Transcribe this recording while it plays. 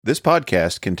This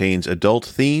podcast contains adult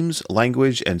themes,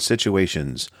 language, and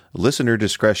situations. Listener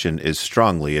discretion is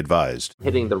strongly advised.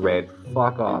 Hitting the red,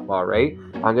 fuck off, alright?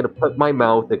 I'm going to put my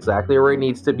mouth exactly where it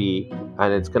needs to be,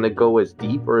 and it's going to go as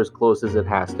deep or as close as it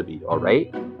has to be,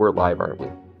 alright? We're live, aren't we?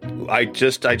 I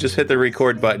just hit the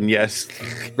record button, yes.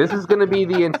 This is going to be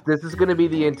the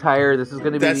entire intro.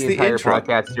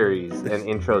 podcast series and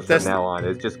intros from now on.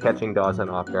 It's just catching Dawson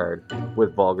off guard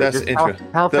with vulgar. That's just intro.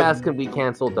 How fast can we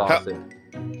cancel Dawson?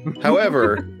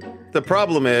 However, the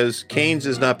problem is Canes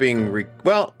is not being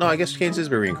I guess Canes is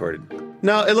being recorded.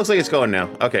 No, it looks like it's going now.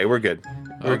 Okay, we're good.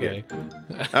 We're good.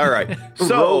 All right.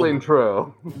 So roll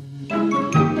intro.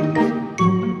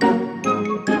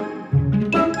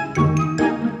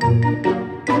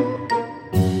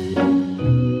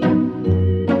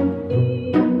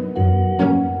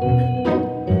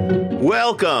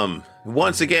 Welcome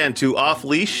once again to Off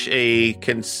Leash, a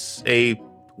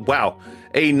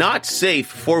not safe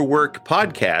for work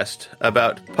podcast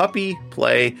about puppy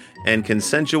play and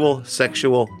consensual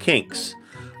sexual kinks.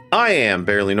 I am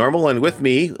Barely Normal, and with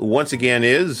me once again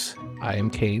is... I am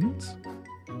Canes.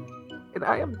 And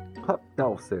I am Pup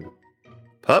Dawson.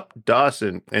 Pup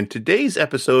Dawson. And today's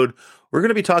episode, we're going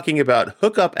to be talking about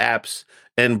hookup apps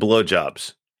and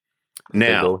blowjobs.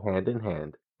 Now, they go hand in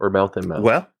hand, or mouth in mouth.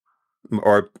 Well,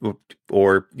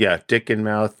 or dick in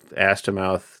mouth, ass to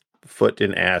mouth, foot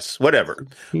in ass, whatever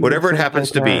it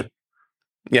happens to be.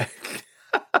 Yeah.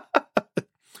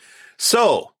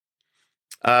 So,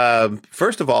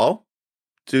 first of all,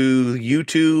 do you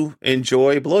two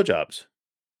enjoy blowjobs?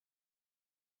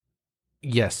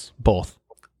 Yes, both.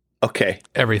 Okay.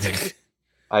 Everything.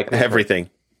 Everything.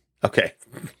 Okay.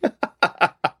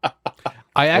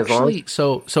 I actually,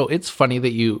 so it's funny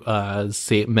that you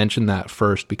mention that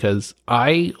first, because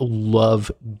I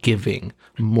love giving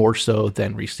more so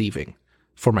than receiving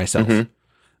for myself.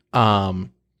 Mm-hmm.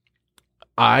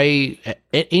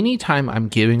 Anytime I'm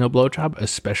giving a blowjob,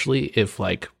 especially if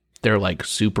like they're like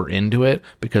super into it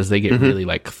because they get really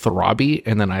like throbby,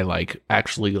 and then I like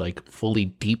actually like fully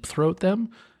deep throat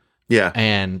them. Yeah.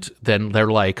 And then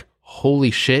they're like,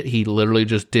 holy shit, he literally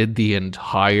just did the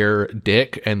entire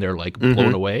dick, and they're like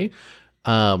blown away.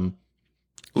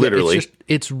 Literally.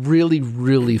 It's really,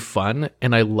 really fun.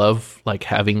 And I love like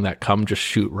having that cum just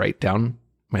shoot right down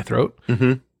my throat.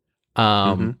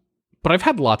 But I've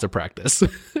had lots of practice.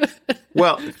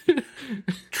 Well,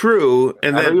 true.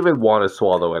 And I don't even want to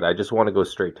swallow it. I just want to go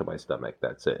straight to my stomach.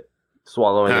 That's it.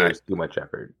 Swallowing it is too much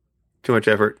effort. Too much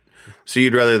effort. So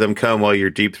you'd rather them come while you're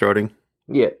deep throating?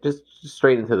 Yeah, just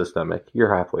straight into the stomach.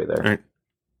 You're halfway there.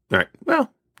 All right.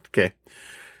 Well, okay.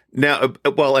 Now,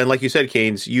 and like you said,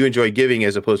 Canes, you enjoy giving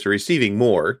as opposed to receiving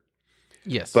more.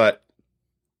 Yes. But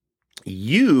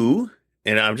you,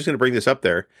 and I'm just going to bring this up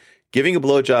there, giving a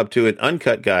blowjob to an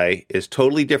uncut guy is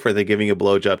totally different than giving a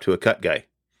blowjob to a cut guy.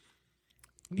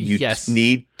 You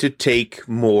need to take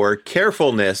more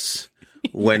carefulness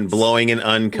when blowing an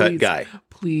uncut guy.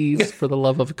 Please, for the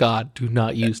love of God, do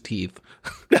not use teeth.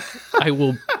 I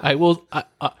will,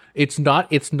 it's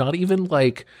not even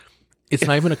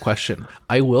a question.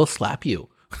 I will slap you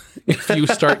if you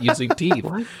start using teeth.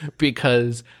 What?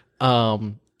 Because,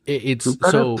 it's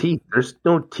so teeth. There's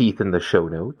no teeth in the show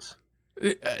notes.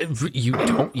 You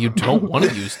don't want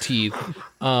to use teeth.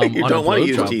 You don't want to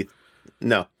use teeth.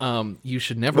 No. You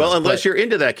should never. Well, unless you're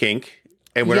into that kink,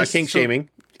 and we're not kink shaming.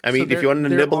 I mean, if you want to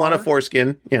nibble on a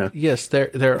foreskin, Yes,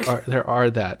 there are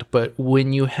that. But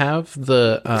when you have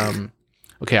the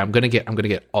okay, I'm gonna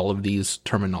get all of these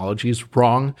terminologies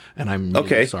wrong, and I'm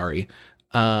really sorry.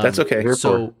 That's okay.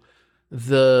 So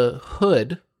the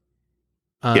hood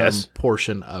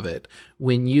portion of it,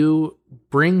 when you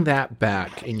bring that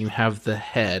back and you have the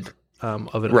head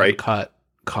of an uncut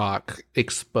cock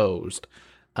exposed,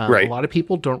 a lot of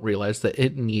people don't realize that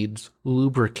it needs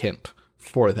lubricant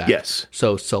for that. Yes.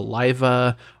 So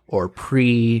saliva or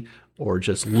pre or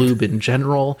just lube in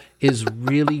general is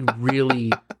really,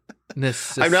 really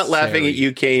necessary. I'm not laughing at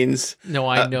you, Canes. No,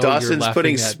 I know. Dawson's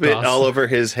putting spit all over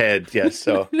his head. Yes,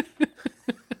 so.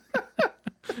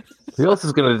 Who else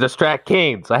is going to distract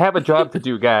Canes? I have a job to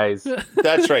do, guys.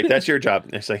 That's right. That's your job.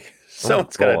 It's like,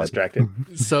 someone's got to distract him.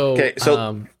 So,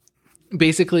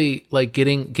 basically, like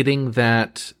getting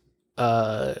that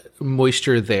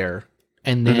moisture there,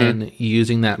 and then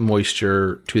using that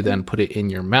moisture to then put it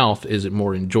in your mouth is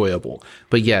more enjoyable.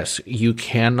 But yes, you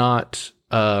cannot,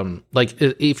 like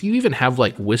if you even have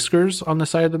like whiskers on the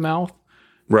side of the mouth,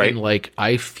 right? And like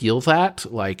I feel that,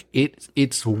 like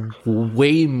it's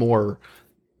way more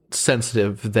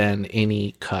sensitive than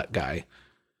any cut guy.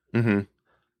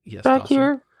 Yes, back Dawson.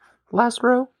 Here, last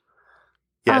row.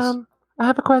 Yes. I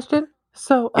have a question.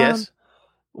 So, yes.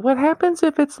 what happens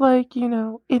if it's like,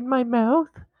 in my mouth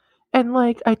and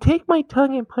like I take my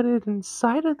tongue and put it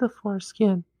inside of the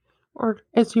foreskin, or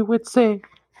as you would say,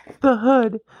 the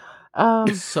hood.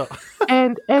 So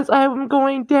And as I'm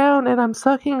going down and I'm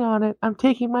sucking on it, I'm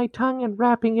taking my tongue and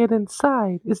wrapping it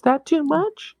inside. Is that too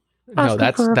much? no,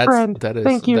 Asking for a friend.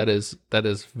 Thank you. that is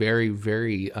very,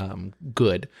 very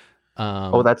good.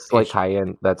 Oh, that's like high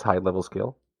end. That's high level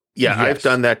skill. Yeah, Yes. I've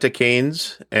done that to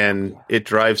Canes, and it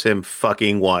drives him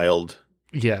fucking wild.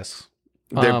 Yes.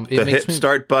 The hips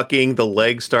start bucking, the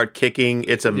legs start kicking.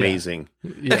 It's amazing.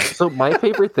 Yeah. So my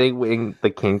favorite thing in the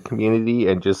kink community,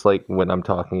 and just like when I'm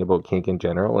talking about kink in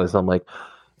general, is I'm like,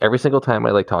 every single time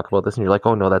I like talk about this, and you're like,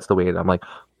 oh no, that's the way it is. I'm like,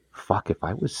 fuck, if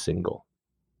I was single.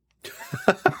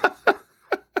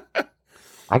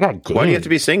 I got game. Why do you have to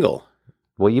be single?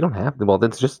 Well, you don't have to. Well,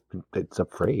 it's a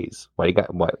phrase. Why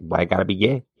I gotta be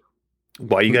gay?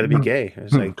 Why you got to be gay?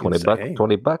 It's like $20. hey.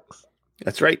 $20.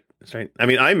 That's right. That's right. I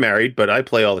mean, I'm married, but I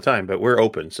play all the time. But we're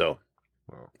open, so.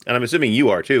 And I'm assuming you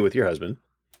are too with your husband.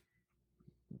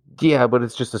 Yeah, but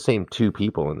it's just the same two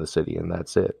people in the city, and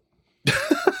that's it.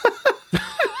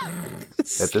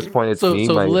 At this point, it's me.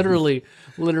 So literally,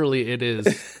 it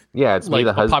is. Yeah, it's like me,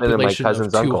 the husband, and my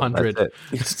cousin's uncle. That's it.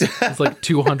 It. It's like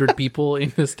 200 people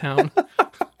in this town.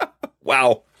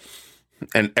 Wow.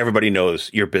 And everybody knows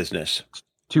your business.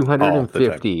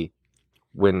 250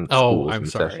 when school's I'm in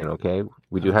sorry. session, okay?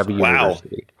 We do have a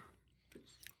university.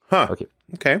 Huh.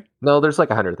 Okay. No, there's like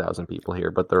 100,000 people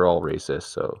here, but they're all racist,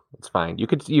 so it's fine. You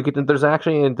could there's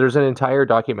an entire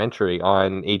documentary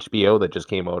on HBO that just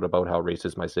came out about how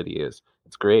racist my city is.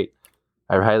 It's great.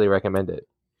 I highly recommend it.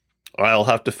 I'll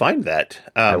have to find that.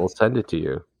 I will send it to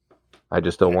you. I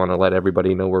just don't want to let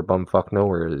everybody know where bumfuck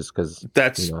nowhere is, because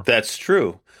that's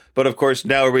true. But of course,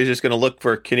 now everybody's just going to look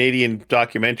for a Canadian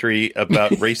documentary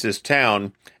about racist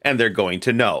town, and they're going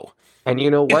to know. And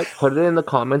you know what? Put it in the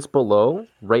comments below,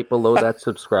 right below that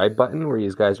subscribe button where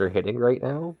you guys are hitting right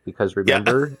now. Because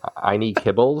remember, I need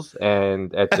kibbles,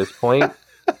 and at this point,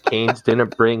 Canes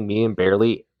didn't bring me and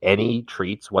Barely any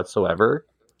treats whatsoever.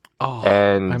 Oh,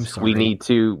 and I'm sorry. we need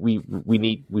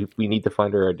to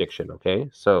fund our addiction. Okay,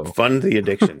 so fund the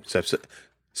addiction. So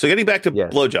getting back to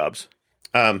blowjobs.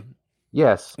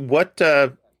 Yes. What?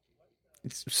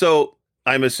 So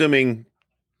I'm assuming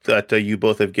that you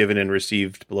both have given and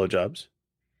received blowjobs.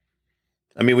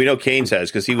 I mean, we know Canes has,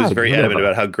 because he was very adamant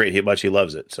about how much he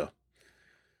loves it. So,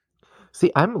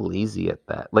 see, I'm lazy at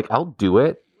that. Like, I'll do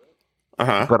it,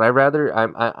 but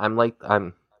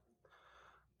I'm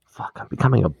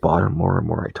becoming a bottom more and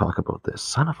more I talk about this.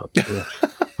 Son of a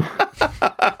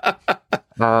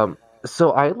bitch.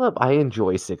 So I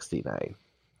enjoy 69.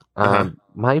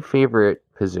 My favorite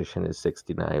position is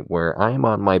 69, where I'm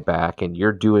on my back and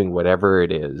you're doing whatever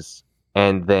it is,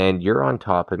 and then you're on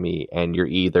top of me and you're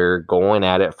either going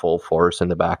at it full force in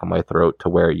the back of my throat to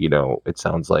where, it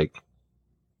sounds like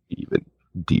even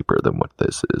deeper than what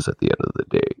this is at the end of the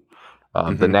day.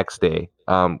 The next day,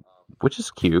 which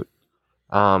is cute.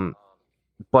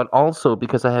 But also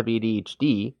because I have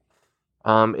ADHD,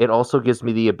 it also gives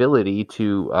me the ability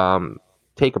to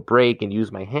take a break and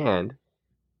use my hand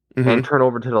and turn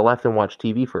over to the left and watch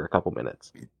TV for a couple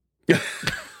minutes.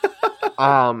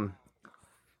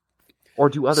 Or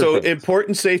do other things. So,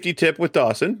 important safety tip with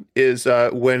Dawson is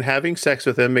when having sex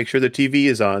with him, make sure the TV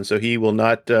is on so he will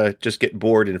not just get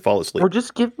bored and fall asleep. Or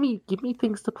just give me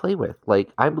things to play with. Like,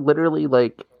 I'm literally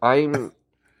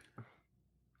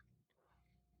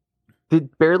Did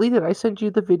I send you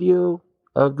the video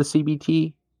of the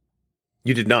CBT?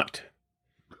 You did not.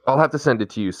 I'll have to send it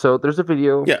to you. So there's a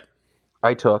video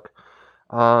I took,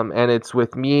 and it's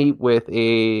with me with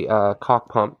a cock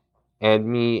pump and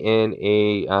me in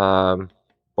a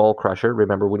ball crusher.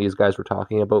 Remember when these guys were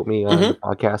talking about me on the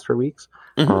podcast for weeks?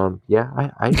 I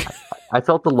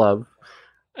felt the love.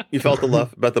 You felt the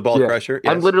love about the ball crusher?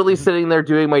 Yes. I'm literally sitting there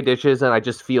doing my dishes, and I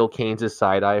just feel Canes'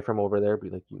 side eye from over there. Be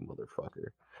like, you motherfucker.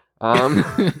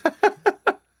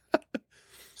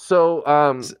 So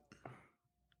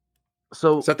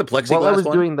is that the plexiglass while I was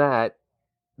one? doing that,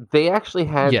 they actually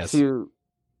had to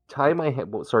tie my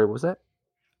head. Sorry, what was that?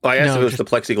 Oh, I asked if it was the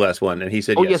plexiglass one, and he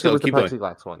said yes. Yes, it was the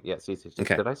plexiglass going. one. Yes.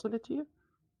 Okay. Did I send it to you?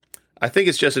 I think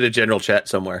it's just in a general chat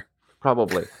somewhere.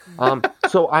 Probably.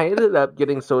 So I ended up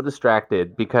getting so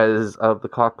distracted because of the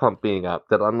cock pump being up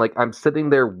that I'm sitting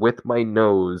there with my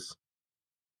nose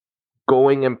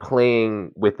going and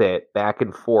playing with it back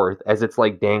and forth as it's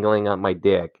like dangling on my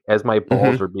dick as my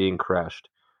balls are being crushed.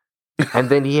 And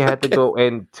then he had to go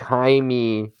and tie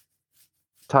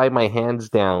my hands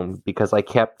down because I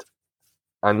kept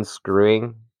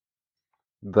unscrewing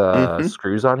the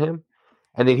screws on him.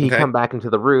 And then he'd Okay. come back into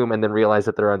the room and then realize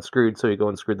that they're unscrewed, so he'd go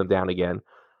and screw them down again.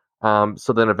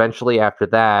 So then eventually after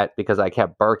that, because I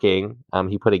kept barking,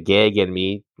 he put a gag in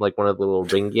me, like one of the little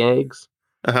ring gags.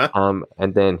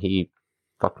 And then he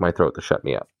fucked my throat to shut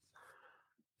me up.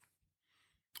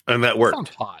 And that worked.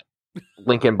 Sounds hot.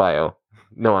 Link in bio.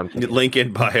 No, I'm kidding. Link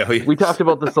in bio. We talked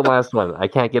about this the last one. I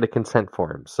can't get a consent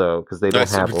form, so because they don't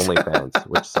have OnlyFans,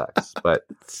 which sucks. But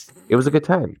it was a good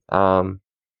time.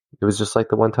 It was just like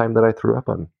the one time that I threw up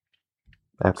on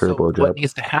after a blowjob. What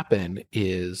needs to happen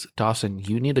is, Dawson,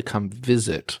 you need to come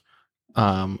visit,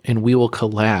 and we will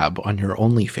collab on your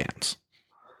OnlyFans.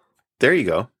 There you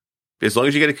go. As long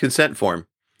as you get a consent form.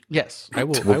 Yes, I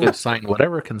will. I will sign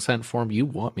whatever consent form you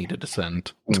want me to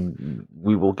send.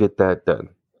 We will get that done.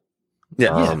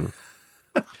 Yeah.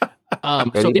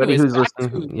 Anybody who's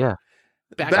listening,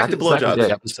 back to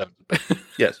blowjobs.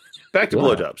 Yes, back to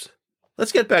blowjobs.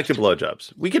 Let's get back to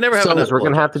blowjobs. We can never have enough. We're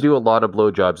going to have to do a lot of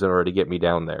blowjobs in order to get me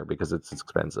down there because it's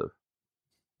expensive.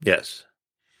 Yes.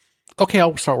 Okay,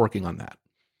 I'll start working on that.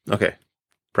 Okay.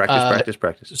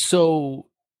 Practice. So,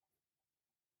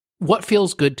 what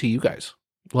feels good to you guys?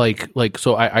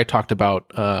 So I talked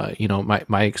about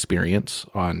my experience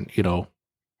on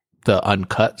the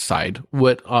uncut side.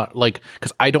 What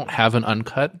because I don't have an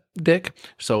uncut dick,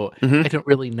 so I don't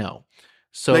really know.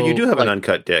 So no, you do have an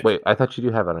uncut dick. Wait, I thought you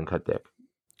do have an uncut dick.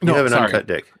 You have an uncut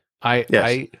dick. I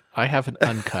have an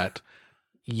uncut.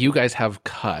 You guys have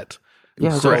cut. Yeah,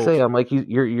 I was gonna say, I'm like,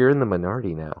 you're in the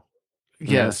minority now.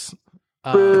 Yes.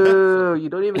 Boo! You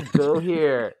don't even go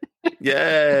here.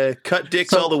 Yeah, cut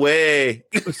dicks all the way.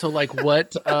 You So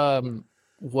what know,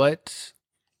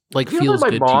 feels my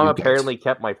good mom to you apparently guys?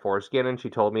 kept my foreskin, and she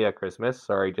told me at Christmas.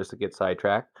 Sorry, just to get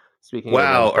sidetracked. Speaking.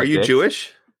 Wow, of are you dicks,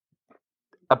 Jewish?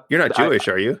 You're not Jewish,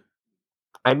 are you?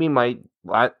 I mean, my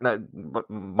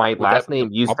last name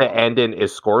used to end in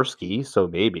Iskorsky, so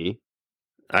maybe.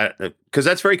 Because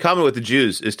that's very common with the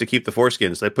Jews, is to keep the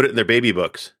foreskins. They put it in their baby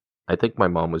books. I think my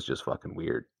mom was just fucking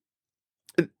weird.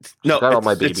 She's got all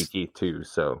my baby teeth too,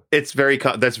 so it's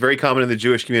that's very common in the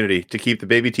Jewish community to keep the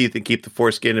baby teeth and keep the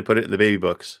foreskin and put it in the baby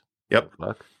books. Yep,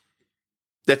 fuck.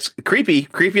 That's creepy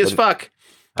as fuck.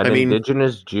 I mean,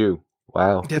 indigenous Jew.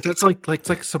 Wow. Yeah, that's like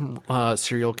some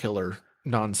serial killer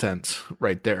nonsense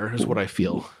right there. Is what I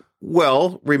feel.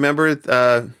 Well, remember,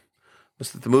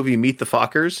 was it the movie Meet the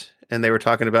Fockers? And they were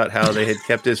talking about how they had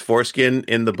kept his foreskin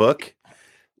in the book.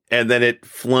 And then it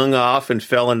flung off and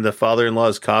fell into the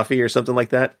father-in-law's coffee or something like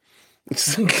that.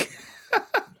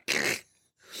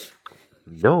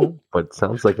 No, but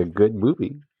sounds like a good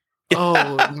movie.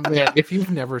 Oh man, if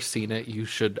you've never seen it, you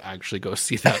should actually go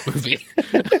see that movie.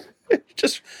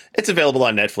 It's available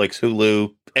on Netflix,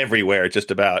 Hulu, everywhere,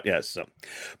 just about. Yes. So,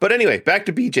 but anyway, back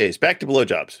to BJ's, back to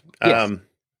blowjobs. Yes.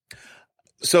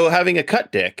 So having a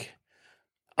cut dick,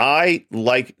 I'm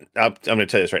going to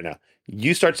tell you this right now.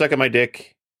 You start sucking my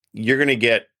dick, you're going to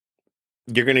get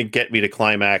me to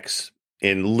climax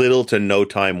in little to no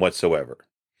time whatsoever.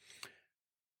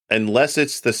 Unless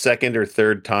it's the second or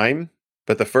third time.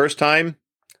 But the first time,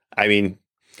 I mean,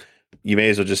 you may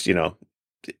as well just,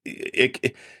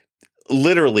 it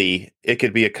literally, it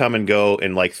could be a come and go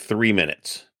in like 3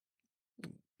 minutes.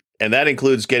 And that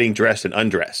includes getting dressed and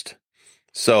undressed.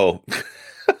 So,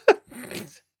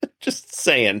 just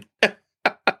saying.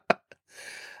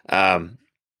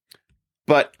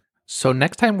 But so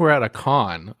next time we're at a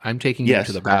con, I'm taking you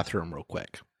to the bathroom real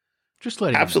quick. Just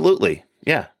letting absolutely.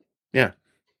 You know. Yeah.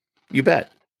 You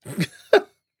bet.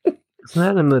 Isn't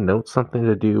that in the notes something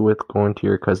to do with going to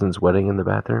your cousin's wedding in the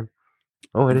bathroom?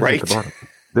 Oh, it is at the bottom.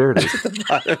 There it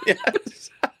is.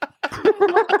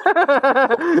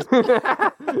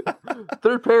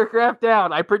 Third paragraph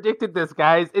down. I predicted this,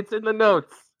 guys. It's in the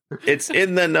notes. It's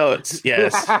in the notes.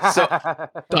 Yes. So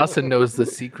Dawson knows the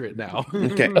secret now.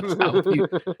 Okay.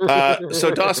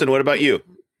 So Dawson, what about you?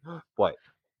 What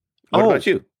about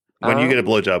you? When you get a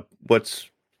blowjob, what's?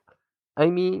 I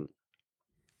mean,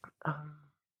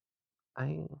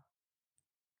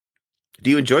 do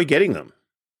you enjoy getting them?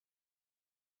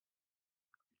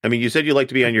 I mean, you said you like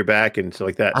to be on your back and stuff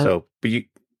like that.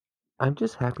 I'm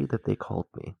just happy that they called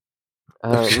me.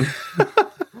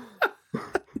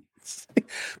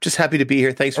 Just happy to be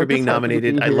here. Thanks for being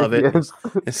nominated. I love it. Yes.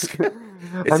 It's I'm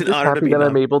an just honor happy to be that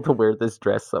I'm able to wear this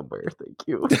dress somewhere. Thank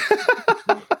you.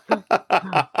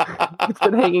 It's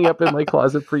been hanging up in my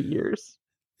closet for years.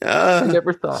 I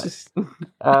never thought.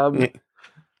 I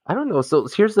don't know. So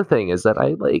here's the thing: is that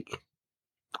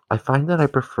I find that I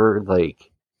prefer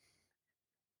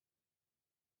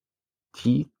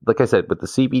teeth. Like I said, with the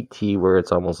CBT, where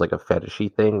it's almost like a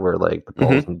fetishy thing, where the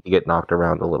balls need to get knocked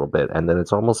around a little bit, and then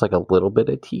it's almost like a little bit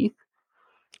of teeth.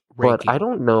 But I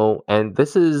don't know, and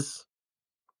this is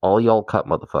all y'all cut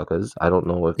motherfuckers. I don't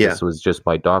know if this was just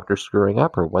my doctor screwing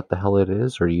up or what the hell it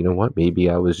is, or you know what, maybe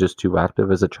I was just too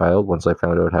active as a child once I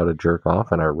found out how to jerk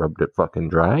off and I rubbed it fucking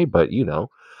dry, but you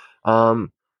know.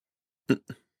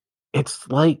 It's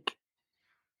like,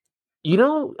 you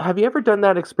know, have you ever done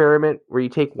that experiment where you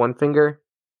take one finger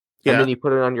and then you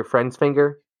put it on your friend's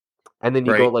finger and then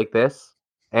you go like this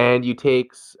and you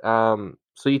take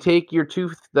so you take your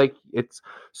tooth, like it's,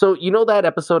 so you know that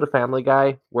episode of Family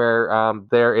Guy where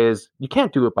there is, you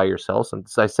can't do it by yourself, and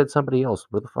I said somebody else,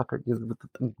 where the fuck are you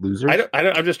losers?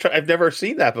 I'm just trying, I've never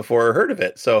seen that before or heard of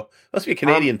it, so it must be a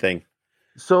Canadian thing.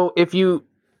 So if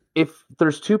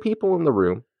there's two people in the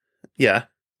room, it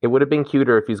would have been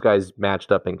cuter if these guys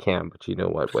matched up in cam, but you know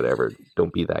what, whatever,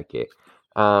 don't be that gay.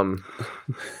 So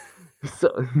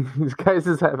these guys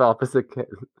just have opposite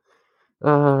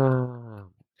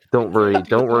don't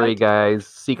worry, guys.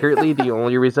 Secretly, the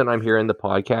only reason I'm here in the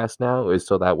podcast now is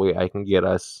so that way I can get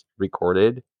us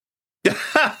recorded,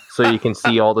 so you can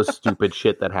see all the stupid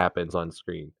shit that happens on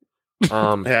screen.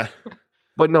 But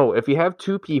no, if you have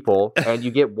two people and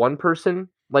you get one person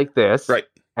like this,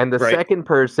 and the second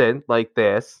person like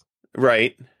this,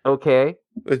 okay,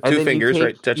 with two fingers,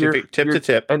 touching tip to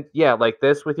tip, and like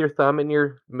this with your thumb and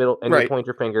your middle and your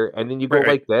pointer finger, and then you go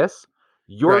like this,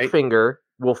 your finger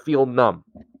will feel numb.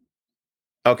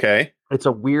 Okay. It's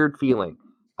a weird feeling.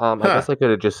 I guess I could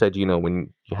have just said, you know,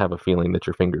 when you have a feeling that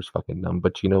your finger's fucking numb,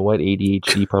 but you know what?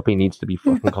 ADHD puppy needs to be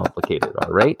fucking complicated,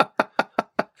 all right?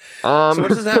 So what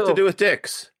does that have to do with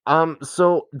dicks?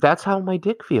 So that's how my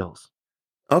dick feels.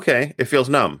 Okay. It feels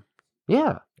numb.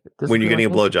 Yeah. When you're getting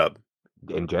a blowjob.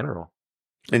 In general.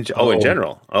 In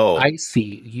general. Oh. I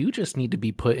see. You just need to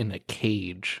be put in a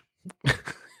cage.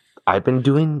 I've been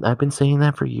saying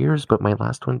that for years, but my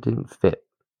last one didn't fit.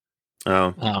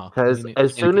 Because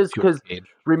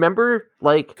remember,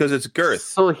 like, because it's girth.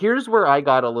 So here's where I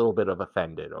got a little bit of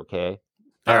offended. Okay,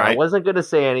 all right. I wasn't gonna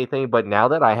say anything, but now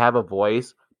that I have a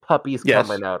voice, puppy's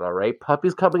coming out. All right,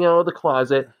 puppy's coming out of the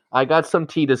closet. I got some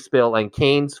tea to spill, and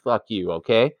Canes, fuck you.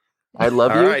 Okay, I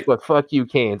love you, but fuck you,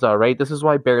 Canes. All right, this is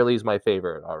why Barely's my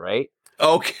favorite. All right.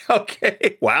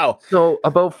 Okay. Wow. So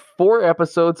about 5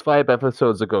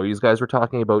 episodes ago, you guys were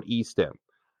talking about eStim.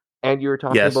 And you were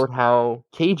talking about how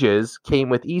cages came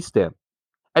with eStim.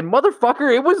 And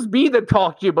motherfucker, it was me that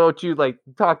talked to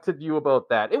you about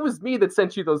that. It was me that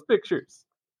sent you those pictures.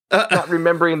 Not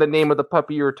remembering the name of the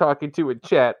puppy you were talking to in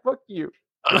chat. Fuck you.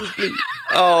 It was me.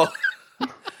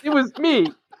 It was me.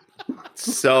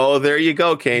 So there you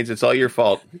go, Canes. It's all your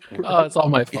fault. Oh, it's all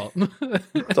my fault.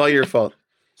 It's all your fault.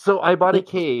 So I bought a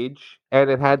cage, and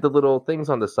it had the little things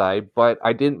on the side, but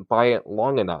I didn't buy it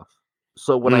long enough.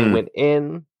 So when I went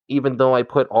in, even though I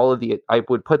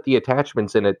would put the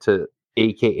attachments in it to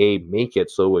AKA make it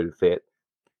so it would fit.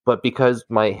 But because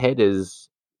my head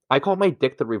I call my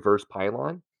dick the reverse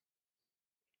pylon.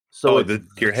 So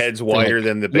your head's wider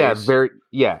than the base.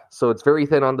 So it's very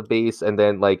thin on the base, and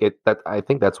then I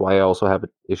think that's why I also have an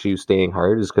issue staying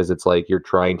hard, is because it's like you're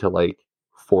trying to like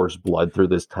force blood through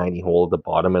this tiny hole at the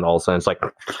bottom, and all of a sudden it's like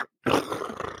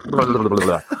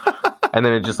and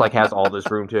then it just like has all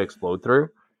this room to explode through.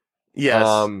 Yes.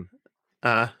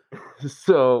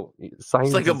 So it's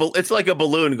like a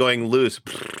balloon going loose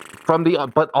from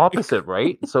but opposite,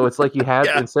 right? So it's like you have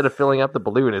instead of filling up the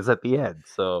balloon, it's at the end.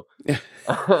 So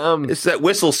it's that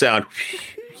whistle sound.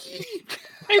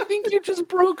 I think you just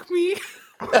broke me.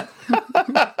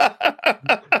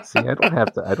 See, I don't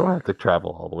have to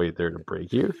travel all the way there to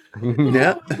break you.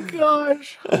 Yeah. Oh my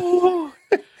gosh. Oh.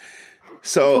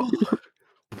 So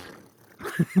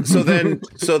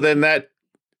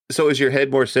is your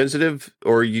head more sensitive,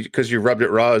 or because you rubbed it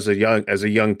raw as a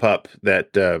young pup that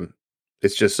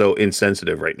it's just so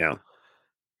insensitive right now?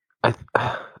 I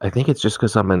think it's just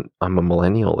because I'm a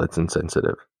millennial that's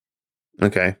insensitive.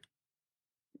 Okay.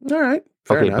 All right.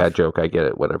 Fair enough. Bad joke. I get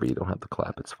it. Whatever. You don't have to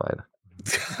clap. It's fine.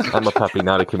 I'm a puppy,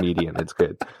 not a comedian. It's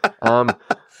good. But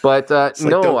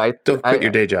don't quit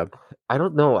your day job. I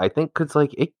don't know. I think it's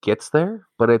like it gets there,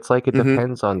 but it's like it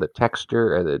depends on the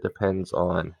texture, and it depends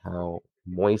on how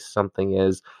moist something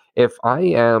is. If I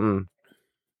am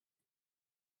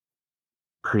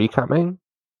pre-coming,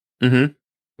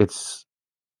 it's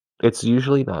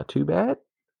usually not too bad.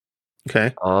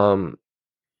 Okay.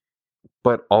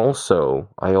 But also,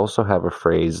 I also have a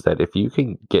phrase that if you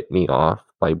can get me off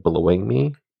by blowing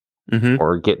me,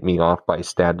 or get me off by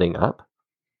standing up,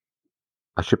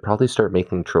 I should probably start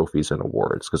making trophies and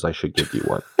awards, because I should give you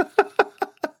one.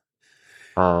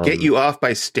 Get you off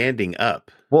by standing up.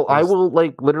 Well, I will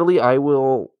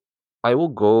I will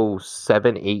go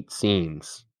 7-8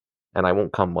 scenes, and I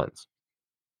won't come once.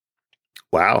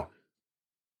 Wow.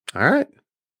 All right.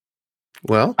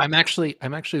 Well, I'm actually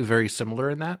very similar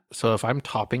in that. So if I'm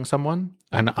topping someone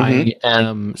and I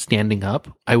am standing up,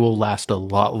 I will last a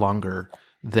lot longer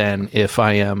than if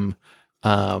I am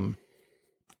like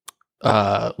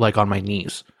on my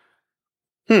knees.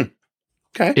 Okay.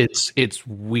 It's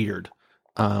weird.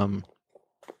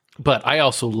 But I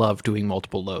also love doing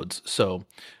multiple loads, so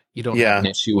you don't have an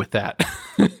issue with that.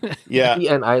 Yeah.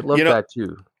 And I love that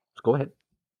too. Go ahead.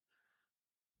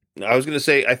 I was going to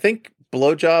say, I think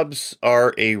blowjobs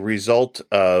are a result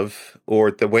of,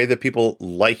 or the way that people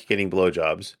like getting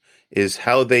blowjobs is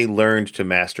how they learned to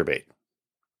masturbate.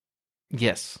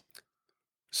 Yes.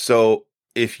 So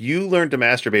if you learned to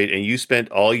masturbate and you spent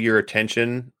all your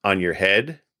attention on your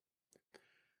head,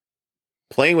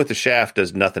 playing with the shaft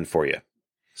does nothing for you.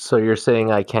 So you're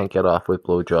saying I can't get off with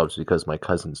blowjobs because my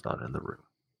cousin's not in the room?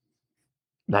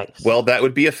 Nice. Well, that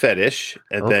would be a fetish,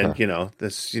 and then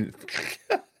this.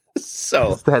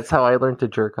 So that's how I learned to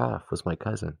jerk off. Was my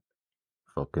cousin?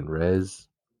 Fucking Rez.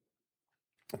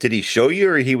 Did he show you,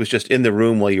 or he was just in the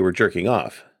room while you were jerking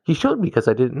off? He showed me because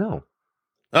I didn't know.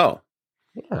 Oh,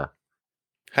 yeah.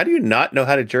 How do you not know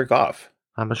how to jerk off?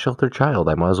 I'm a sheltered child.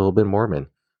 I might as well have been Mormon.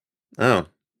 Oh,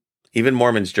 even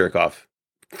Mormons jerk off.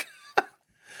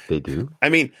 They do? I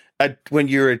mean, when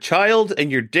you're a child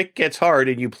and your dick gets hard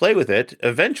and you play with it,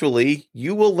 eventually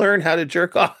you will learn how to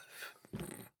jerk off.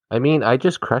 I mean, I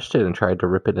just crushed it and tried to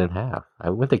rip it in half. I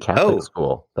went to Catholic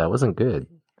school. That wasn't good.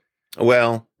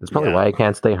 Well, that's probably why I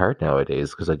can't stay hard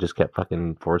nowadays, because I just kept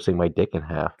fucking forcing my dick in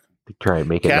half to try and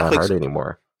make it not hard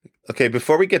anymore. Okay,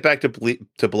 before we get back to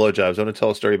blowjobs, I want to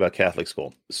tell a story about Catholic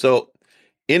school. So,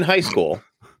 in high school,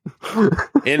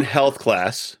 in health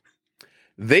class,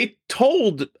 they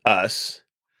told us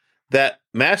that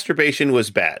masturbation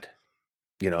was bad.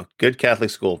 Good Catholic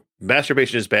school.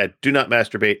 Masturbation is bad. Do not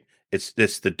masturbate. It's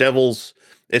the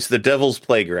devil's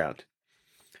playground.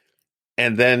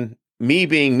 And then, me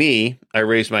being me, I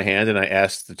raised my hand and I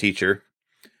asked the teacher,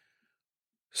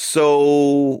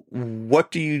 so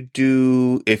what do you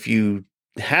do if you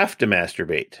have to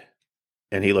masturbate?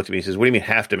 And he looked at me and says, what do you mean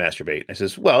have to masturbate? I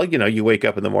says, well, you wake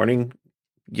up in the morning,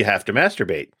 you have to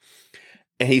masturbate.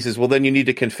 And he says, well, then you need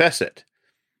to confess it.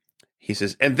 He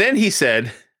says, and then he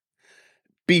said,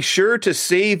 be sure to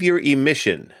save your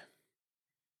emission.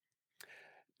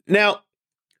 Now,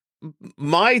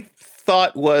 my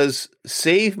thought was,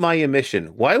 save my emission.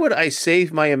 Why would I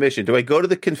save my emission? Do I go to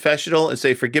the confessional and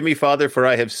say, forgive me, Father, for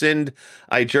I have sinned.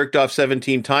 I jerked off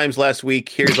 17 times last week.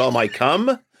 Here's all my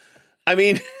cum. I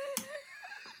mean,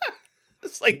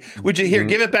 it's like, would you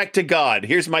give it back to God?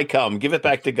 Here's my cum. Give it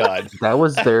back to God. That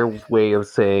was their way of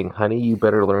saying, honey, you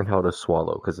better learn how to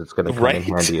swallow because it's going to come in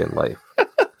handy in life.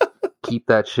 Keep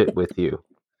that shit with you.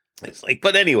 It's like,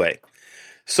 but anyway,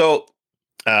 so...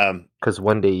 because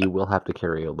one day you will have to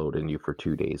carry a load in you for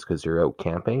 2 days because you're out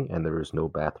camping and there is no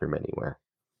bathroom anywhere.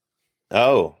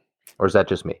 Oh. Or is that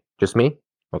just me? Just me?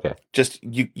 Okay. Just,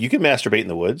 you can masturbate in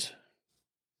the woods.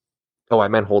 Oh, I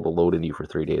meant hold a load in you for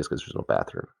 3 days because there's no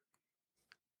bathroom.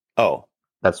 Oh.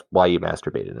 That's why you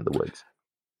masturbated in the woods.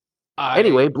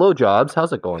 Anyway, blowjobs.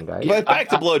 How's it going, guys? But back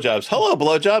to blowjobs. Hello,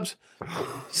 blowjobs.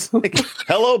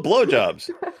 Hello,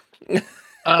 blowjobs.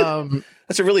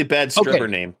 That's a really bad stripper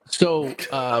name. So,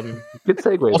 good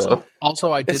segue though.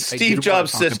 Also, I did. It's Steve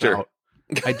Jobs' sister.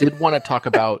 I did want to talk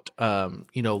about,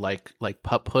 like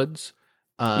pup hoods.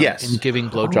 Yes. And giving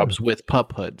blowjobs with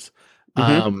pup hoods.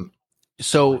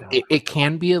 So it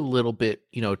can be a little bit,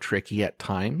 tricky at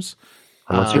times.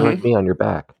 Unless you like me on your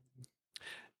back.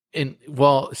 And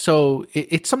so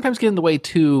it sometimes get in the way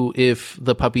too if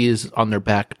the puppy is on their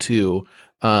back too.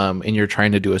 And you're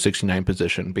trying to do a 69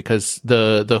 position because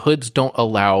the hoods don't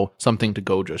allow something to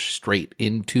go just straight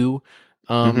into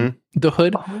the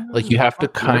hood. Like you have to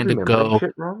kind of go.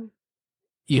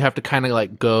 You have to kind of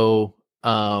like go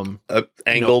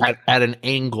angled at an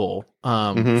angle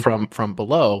from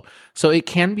below. So it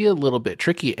can be a little bit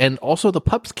tricky. And also the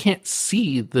pups can't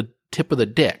see the tip of the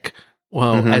dick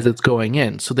as it's going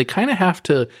in. So they kind of have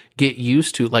to get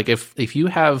used to, like if you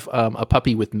have a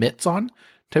puppy with mitts on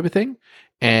type of thing,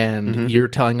 and you're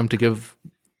telling them to give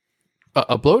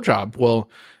a blowjob, well,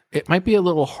 it might be a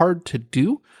little hard to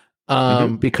do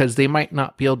because they might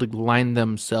not be able to line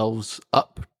themselves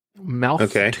up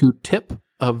mouth to tip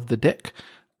of the dick.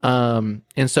 And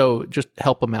so just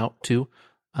help them out too.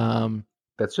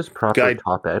 That's just proper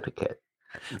top etiquette.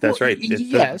 That's right.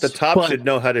 The top should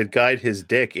know how to guide his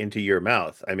dick into your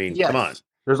mouth. I mean, come on.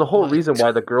 There's a whole reason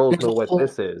why the girls know what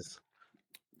this is.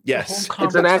 Yes.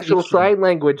 It's an actual sign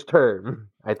language term,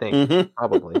 I think.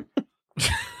 Probably.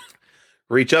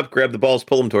 reach up, grab the balls,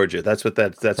 pull them towards you. That's what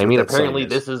that's. I mean, apparently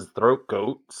this is throat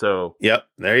goat. So yep,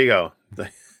 there you go.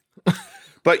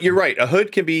 But you're right. A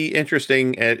hood can be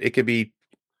interesting and it can be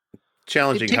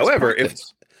challenging. However, if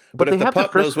the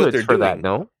pup knows what they're doing, that,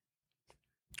 no.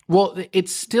 Well,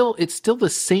 it's still the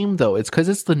same though. It's because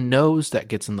it's the nose that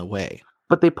gets in the way.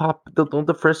 But they pop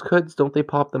the frisk hoods. Don't they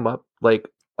pop them up like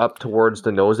up towards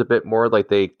the nose a bit more? Like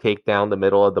they take down the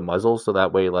middle of the muzzle, so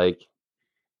that way, like.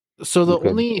 So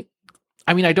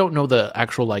I mean, I don't know the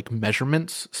actual like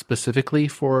measurements specifically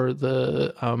for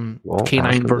the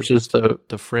canine versus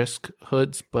the frisk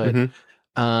hoods, but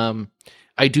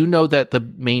I do know that the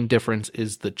main difference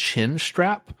is the chin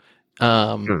strap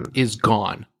is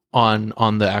gone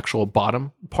on the actual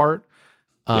bottom part.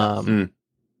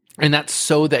 And that's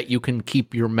so that you can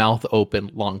keep your mouth open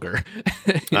longer.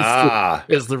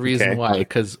 is the reason why.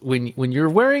 Because when you're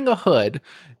wearing a hood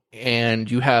and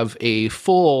you have a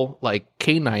full like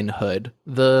canine hood,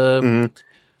 the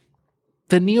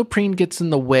neoprene gets in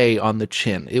the way on the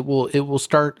chin. It'll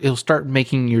start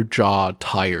making your jaw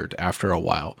tired after a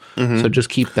while. So just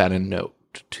keep that in note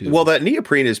too. Well, that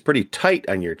neoprene is pretty tight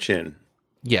on your chin.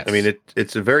 Yes, I mean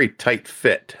it's a very tight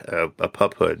fit, a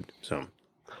pup hood. So.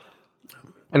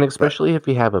 And especially if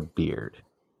you have a beard.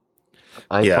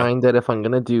 I find that if I'm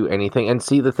going to do anything... And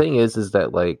see, the thing is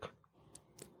that, like...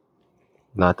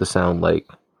 Not to sound like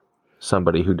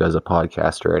somebody who does a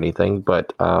podcast or anything,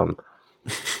 but I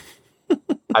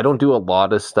don't do a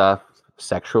lot of stuff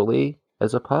sexually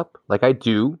as a pup. Like, I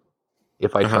do,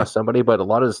 if I trust somebody, but a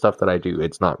lot of the stuff that I do,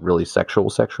 it's not really sexual.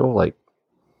 Like,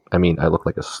 I mean, I look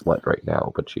like a slut right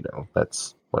now, but, you know,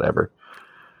 that's whatever.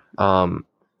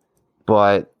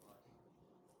 But...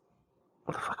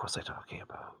 What the fuck was I talking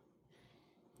about?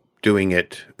 Doing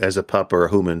it as a pup or a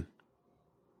human.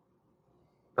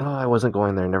 Oh, I wasn't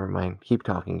going there. Never mind. Keep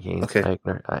talking, Kane. Okay.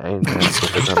 I'm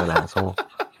an asshole.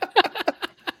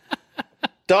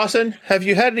 Dawson, have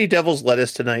you had any devil's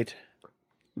lettuce tonight?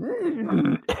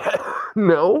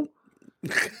 No.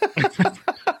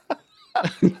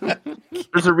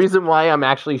 There's a reason why I'm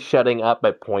actually shutting up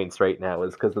at points right now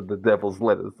is because of the devil's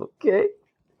lettuce, okay?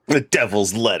 The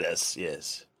devil's lettuce,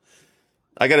 yes.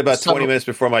 I got about 20 minutes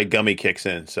before my gummy kicks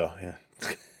in, so yeah.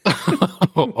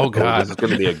 oh God, this is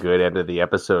going to be a good end of the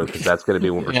episode because that's going to be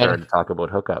when we're starting to talk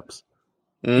about hookups.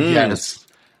 Yes.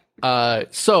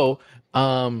 So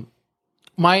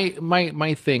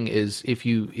my thing is if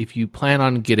you plan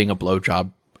on getting a blowjob,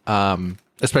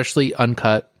 especially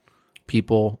uncut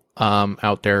people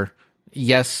out there.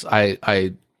 Yes,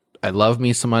 I love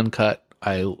me some uncut.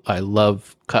 I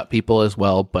love cut people as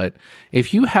well, but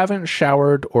if you haven't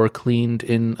showered or cleaned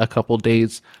in a couple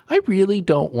days, I really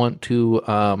don't want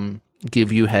to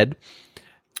give you head.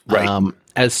 Right.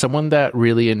 As someone that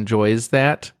really enjoys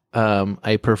that,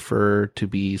 I prefer to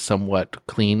be somewhat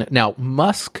clean. Now,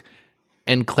 musk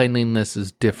and cleanliness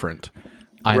is different.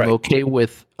 I'm okay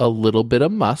with a little bit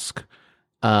of musk,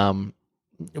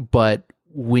 but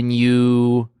when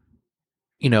you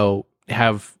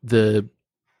have the...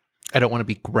 I don't want to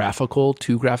be too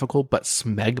graphical, but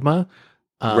smegma.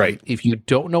 If you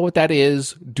don't know what that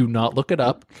is, do not look it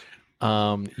up.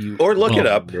 Look it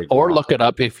up. Or look it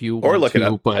up if you want look to. It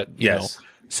up. But yes.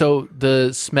 So the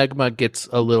smegma gets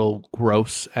a little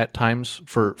gross at times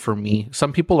for me.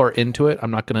 Some people are into it.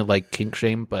 I'm not going to like kink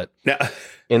shame, but now,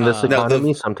 in this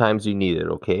economy, sometimes you need it.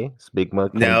 Okay,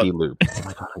 smegma can be lube. Oh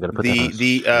my God, I'm going to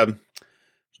put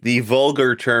the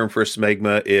vulgar term for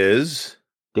smegma is.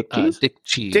 Dick cheese? Dick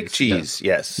cheese. Dick cheese,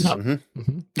 yes. No.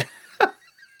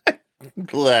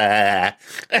 Blah.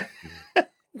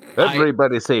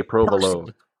 Everybody say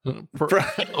provolone.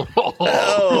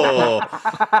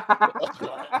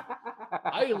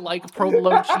 I like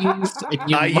provolone cheese.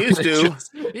 I used to.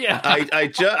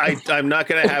 I'm not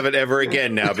going to have it ever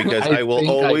again now because I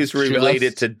will always relate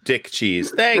it to dick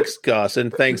cheese. Thanks,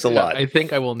 Gosson. Thanks a lot. I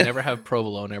think I will never have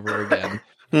provolone ever again.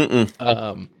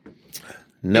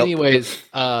 Nope. Anyways,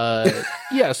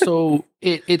 so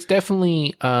it's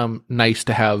definitely nice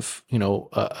to have,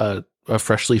 a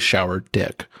freshly showered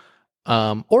dick.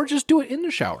 Or just do it in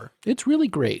the shower. It's really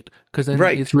great because then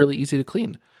it's really easy to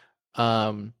clean.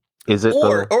 Is it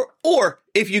or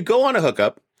if you go on a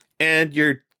hookup and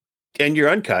you're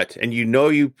uncut and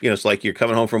it's like you're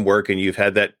coming home from work and you've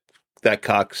had that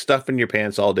cock stuff in your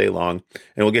pants all day long,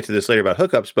 and we'll get to this later about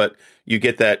hookups, but you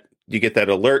get that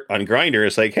alert on Grindr.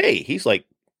 It's like, hey, he's like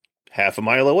half a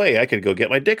mile away. I could go get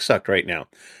my dick sucked right now.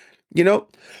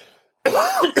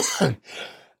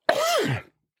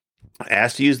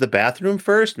 Ask to use the bathroom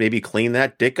first, maybe clean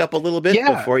that dick up a little bit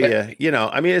before I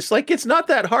mean, it's like, it's not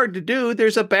that hard to do.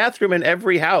 There's a bathroom in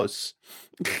every house.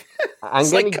 I'm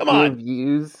going to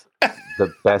give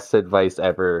the best advice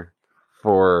ever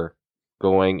for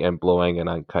going and blowing an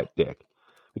uncut dick.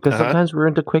 Because sometimes we're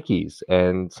into quickies,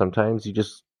 and sometimes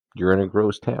you're in a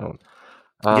gross town.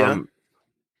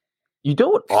 You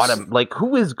don't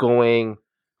who is going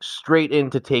straight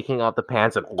into taking off the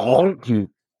pants and you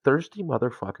thirsty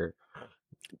motherfucker.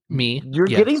 Me. You're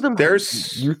getting them.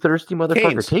 You thirsty motherfucker.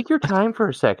 Canes. Take your time for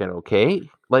a second, okay?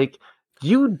 Like, do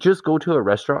you just go to a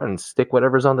restaurant and stick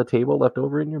whatever's on the table left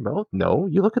over in your mouth? No,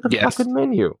 you look at the fucking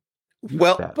menu.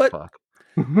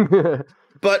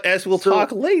 But as we'll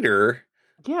talk later.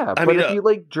 Yeah, if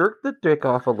you jerk the dick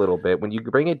off a little bit, when you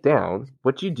bring it down,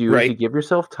 what you do is you give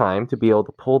yourself time to be able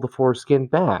to pull the foreskin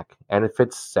back. And if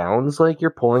it sounds like you're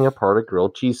pulling apart a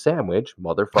grilled cheese sandwich,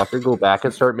 motherfucker, go back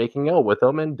and start making out with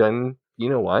them, and then, you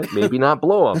know what, maybe not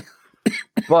blow them.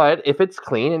 But if it's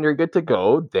clean and you're good to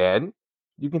go, then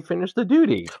you can finish the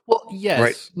duty. Well, yes.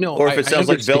 Right. No, or if it sounds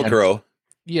like Velcro.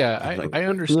 Yeah, I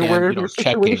understand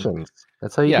checking.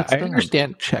 That's how you get stabbed. I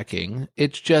understand checking.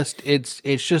 It's just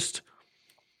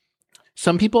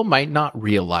some people might not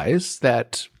realize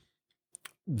that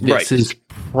this is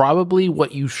probably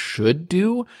what you should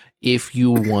do if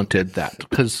you wanted that.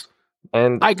 Because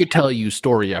I could tell you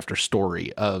story after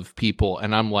story of people,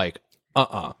 and I'm like,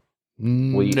 no.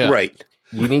 Right.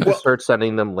 You need to start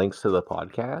sending them links to the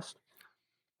podcast.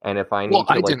 And if I need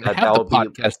to, I didn't have the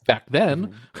podcast back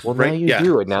then. Well, now you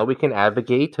do it. Now we can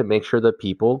advocate to make sure that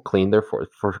people clean their for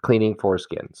cleaning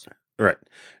foreskins. Right.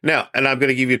 Now, and I'm going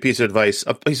to give you a piece of advice,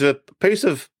 a piece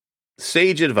of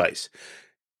sage advice.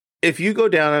 If you go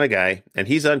down on a guy and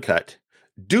he's uncut,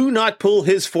 do not pull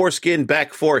his foreskin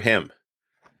back for him.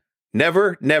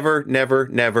 Never, never, never,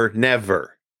 never,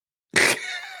 never.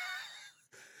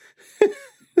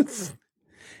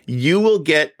 You will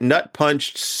get nut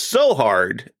punched so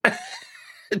hard.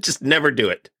 Just never do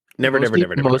it. Never.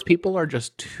 Most people are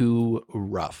just too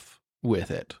rough with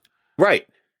it. Right.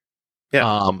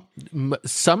 Yeah.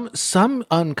 Some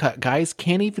uncut guys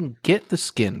can't even get the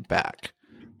skin back.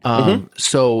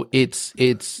 So it's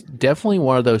definitely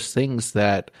one of those things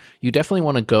that you definitely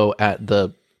want to go at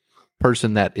the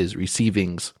person that is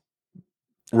receiving's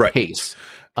pace.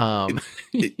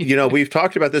 We've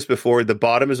talked about this before. The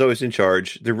bottom is always in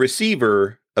charge. The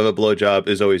receiver of a blowjob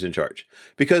is always in charge,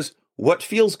 because what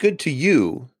feels good to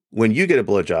you when you get a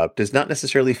blowjob does not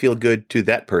necessarily feel good to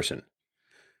that person.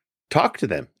 Talk to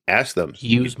them. Ask them.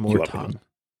 Use more tongue.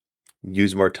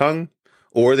 Use more tongue.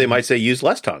 Or they might say use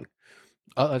less tongue.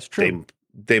 Oh, that's true.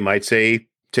 They might say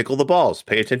tickle the balls.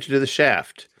 Pay attention to the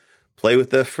shaft. Play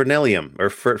with the frenulum or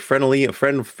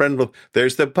frenulum.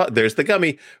 There's the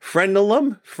gummy.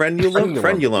 Frenulum.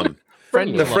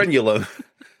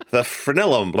 The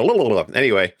frenulum. Blah, blah, blah, blah.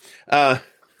 Anyway,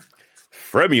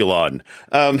 Fremulon.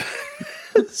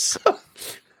 So,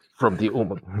 from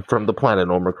the planet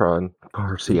Omicron.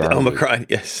 Perseid. Omicron,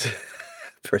 yes.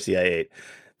 Perseid.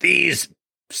 These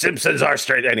Simpsons are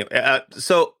straight. Anyway,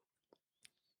 so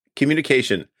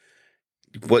communication.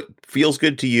 What feels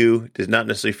good to you does not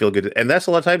necessarily feel good. And that's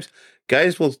a lot of times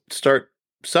guys will start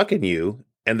sucking you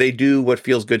and they do what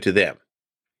feels good to them.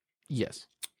 Yes.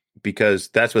 Because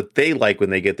that's what they like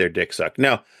when they get their dick sucked.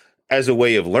 Now, as a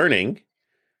way of learning,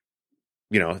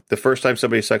 the first time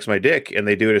somebody sucks my dick and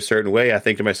they do it a certain way, I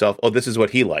think to myself, oh, this is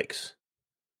what he likes.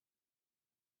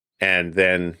 And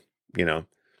then, then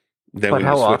but we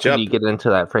how switch often up. do you get into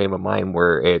that frame of mind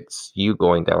where it's you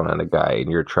going down on a guy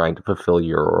and you're trying to fulfill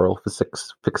your oral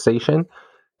fixation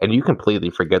and you completely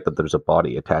forget that there's a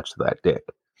body attached to that dick?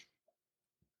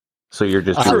 So you're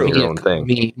just doing your own thing.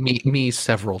 Me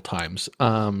several times.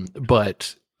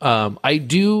 But I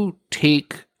do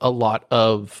take a lot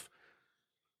of.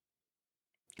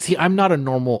 See, I'm not a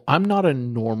normal puppy.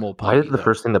 Why did the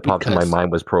first thing that popped in my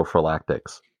mind was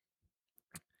prophylactics?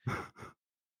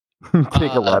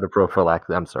 Take a lot of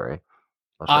prophylactics. I'm sorry.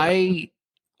 I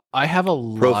have a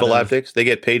lot prophylactics. They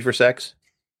get paid for sex.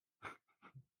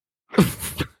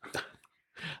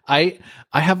 I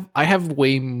have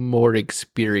way more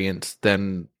experience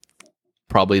than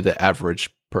probably the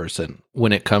average person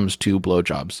when it comes to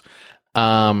blowjobs.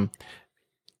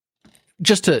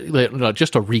 Just to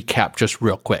recap, just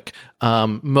real quick.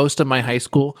 Most of my high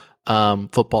school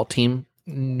football team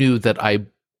knew that I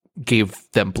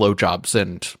gave them blowjobs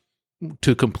and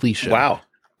to completion. Wow.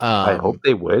 I hope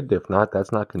they would. If not,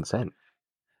 that's not consent.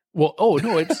 Well,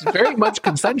 no, it's very much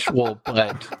consensual,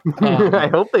 but I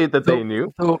hope they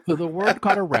knew. The word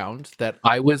got around that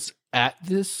I was at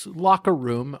this locker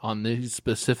room on these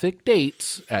specific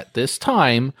dates at this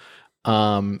time,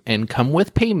 and come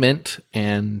with payment,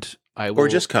 and I will... Or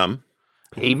just come.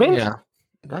 Payment?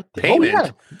 Yeah.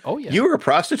 Payment? Oh, yeah. You were a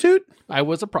prostitute? I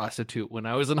was a prostitute when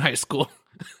I was in high school.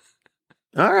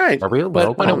 All right. Are we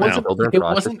allowed but it wasn't. children It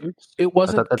prostitutes? It I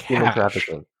wasn't thought that's human cash.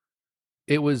 trafficking.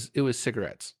 It was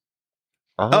cigarettes.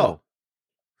 Oh.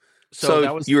 So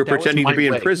that was you were that was pretending to my be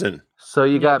in way. prison. So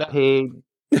you Yeah, got paid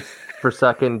for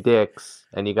sucking dicks,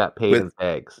 and you got paid With- in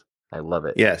eggs. I love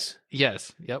it. Yes.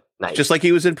 Yes. Yep. Nice. Just like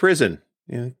he was in prison.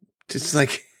 Yeah. Just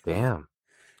like Damn.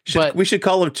 we should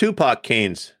call him Tupac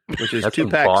Canes, which is That's 2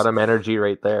 some packs. bottom energy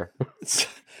right there.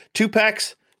 2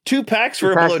 packs. 2 packs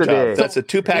for a packs a blowjob. day. That's a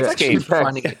 2 packs Yeah. cane. Two packs.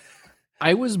 Funny.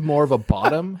 I was more of a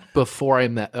bottom before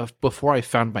I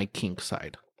found my kink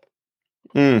side.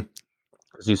 Mm.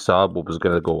 Because you saw what was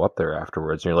going to go up there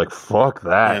afterwards, and you're like, "Fuck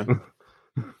that."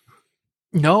 Yeah.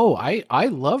 No, I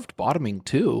loved bottoming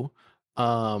too.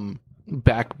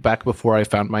 Back before I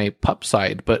found my pup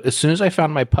side, but as soon as I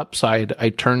found my pup side, I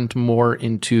turned more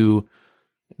into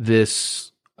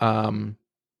this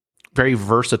very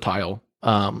versatile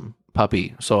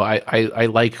puppy. So I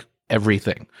like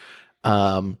everything.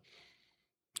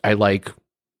 I like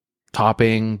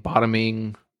topping,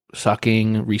 bottoming,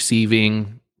 sucking,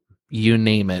 receiving, you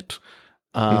name it.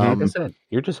 Like I said,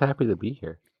 you're just happy to be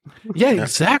here. Yeah,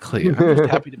 exactly. I'm just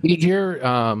happy to be here.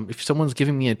 If someone's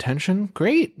giving me attention,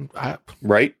 great.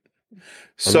 Right. I'm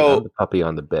So the puppy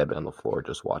on the bed on the floor,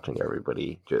 just watching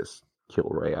everybody just kill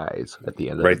Ray eyes at the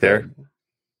end of right the there. bed.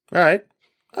 All right.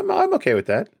 I'm okay with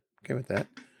that. Okay with that.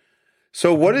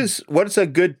 So what's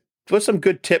some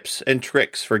good tips and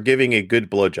tricks for giving a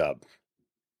good blowjob?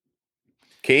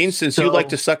 Kane, since you like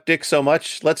to suck dick so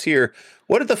much, let's hear,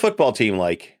 what did the football team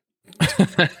like?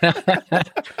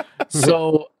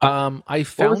 So I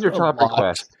found What was your top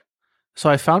request? So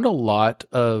I found a lot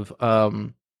of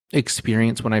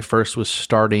experience when I first was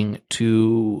starting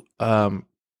to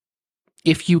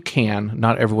if you can,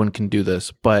 not everyone can do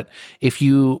this, but if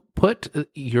you put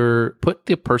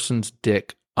the person's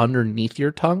dick underneath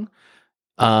your tongue,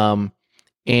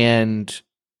 and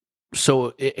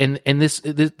so and this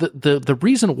the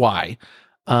reason why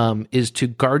is to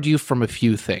guard you from a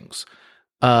few things.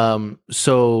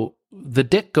 So the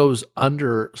dick goes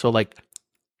under, so like,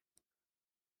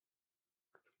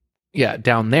 yeah,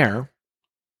 down there.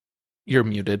 You're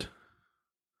muted.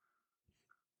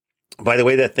 By the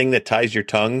way, that thing that ties your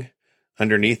tongue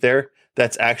underneath there,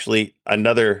 that's actually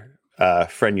another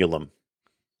frenulum.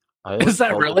 Is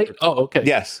that really? Oh, okay.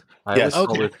 Yes. I Yes. always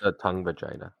call Okay. it a tongue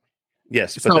vagina.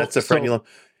 Yes, but that's a frenulum.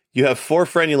 You have 4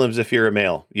 frenulums if you're a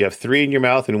male. You have 3 in your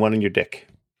mouth and 1 in your dick.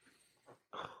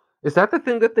 Is that the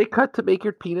thing that they cut to make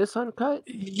your penis uncut?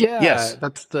 Yeah. Yes.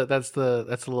 That's the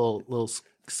little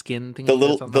skin thing. The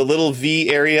little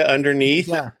V area underneath,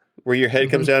 Yeah. where your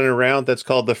head comes down and around, that's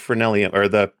called the frenulum or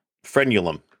the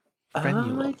frenulum. Oh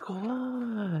my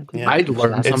god! Yeah. I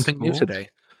learned That's something new cool. today.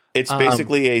 It's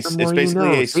basically a the more you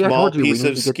know. a See, I small told you, we piece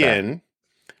need of to get skin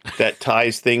that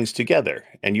ties things together.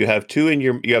 And you have 3 in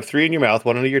your mouth,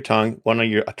 1 under your tongue, 1 on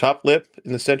your top lip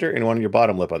in the center, and 1 on your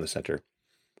bottom lip on the center.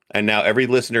 And now every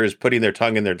listener is putting their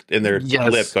tongue in their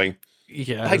Yes. lip, going,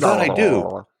 Yeah. "My God, I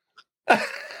do."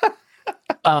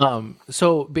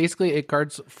 So basically it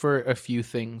guards for a few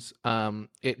things.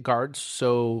 It guards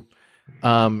so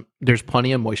there's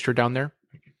plenty of moisture down there.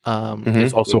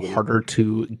 It's also harder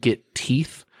to get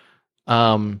teeth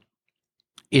in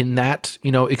that,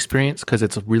 experience, because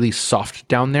it's really soft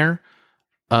down there.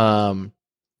 Like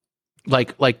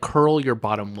curl your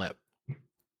bottom lip.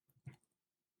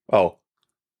 Oh,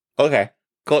 okay.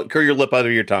 Curl your lip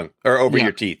under your tongue or over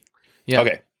your teeth. Yeah.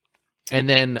 Okay. And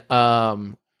then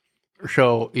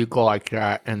so you go like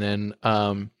that, and then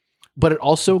but it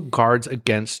also guards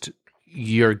against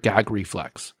your gag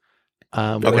reflex.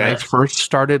 When I first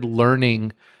started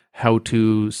learning how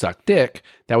to suck dick,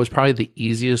 that was probably the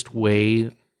easiest way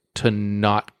to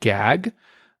not gag.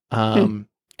 And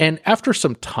after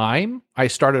some time, I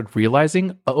started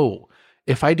realizing,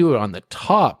 if I do it on the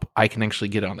top, I can actually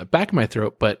get it on the back of my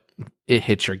throat, but it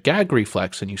hits your gag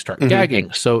reflex and you start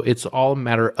gagging. So it's all a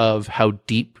matter of how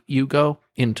deep you go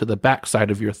into the back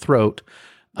side of your throat.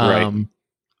 Right.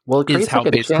 Well, it creates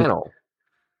like a channel.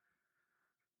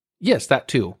 Yes, that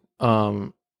too.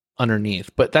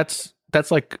 Underneath, but that's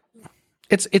like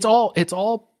it's all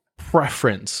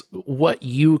preference, what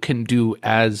you can do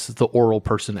as the oral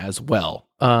person as well.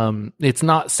 It's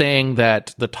not saying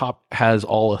that the top has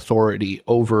all authority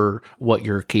over what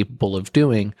you're capable of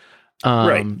doing,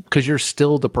 because you're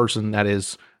still the person that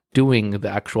is doing the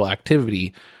actual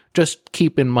activity. Just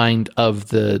keep in mind of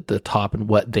the top and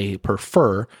what they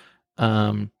prefer.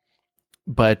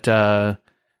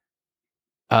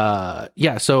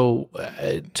 So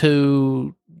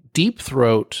to deep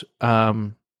throat,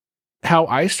 how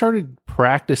I started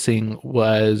practicing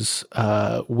was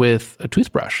with a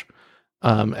toothbrush,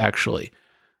 actually.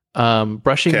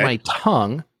 brushing my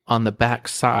tongue on the back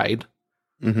side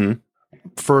Mm-hmm.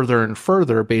 further and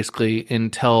further, basically,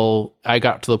 until I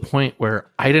got to the point where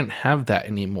I didn't have that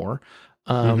anymore.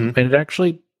 And it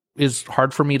actually is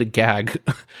hard for me to gag.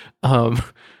 I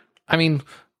mean,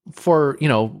 for,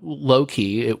 low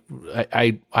key,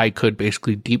 I could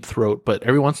basically deep throat, but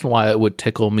every once in a while it would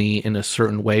tickle me in a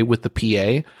certain way with the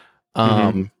PA.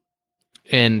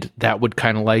 And that would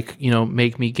kind of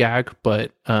make me gag.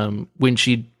 But when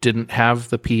she didn't have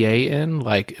the PA in,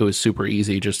 like, it was super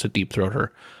easy just to deep throat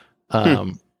her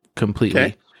completely.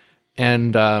 Okay.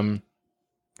 And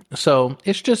so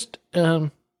it's just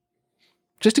to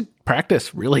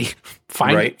practice, really.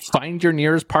 Find your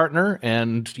nearest partner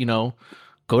and,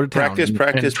 go to town.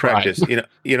 Practice. And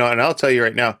I'll tell you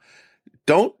right now,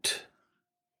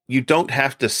 you don't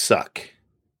have to suck.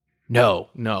 No,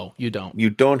 you don't. You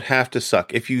don't have to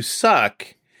suck. If you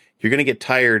suck, you're going to get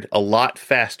tired a lot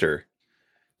faster.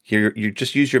 You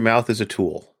just use your mouth as a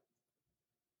tool.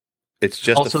 It's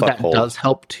just also a fuck that hole. Does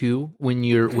help too when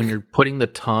you're putting the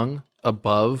tongue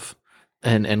above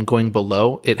and going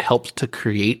below. It helps to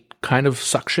create kind of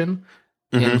suction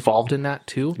involved in that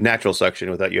too. Natural suction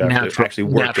without you having to actually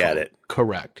work at it.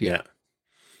 Correct. Yeah.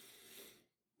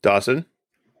 Dawson.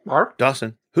 Mark?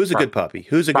 Dawson. Who's a good puppy?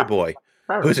 Who's a good boy?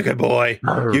 Who's a good boy?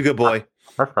 You good boy.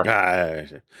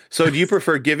 So do you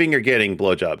prefer giving or getting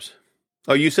blowjobs?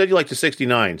 Oh, you said you like the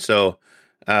 69. So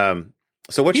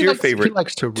what's your favorite? He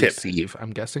likes to tip? receive,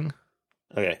 I'm guessing.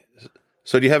 Okay.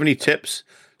 So do you have any tips?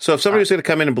 So if somebody was going to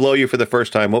come in and blow you for the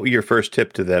first time, what would your first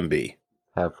tip to them be?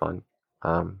 Have fun.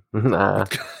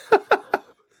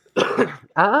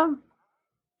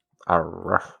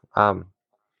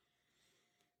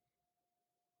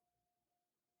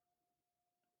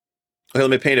 Okay, let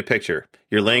me paint a picture.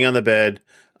 You're laying on the bed.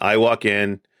 I walk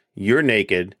in. You're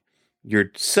naked.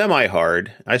 You're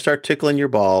semi-hard. I start tickling your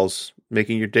balls,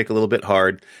 making your dick a little bit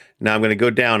hard. Now I'm going to go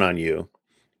down on you.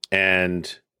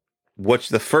 And what's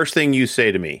the first thing you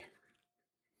say to me?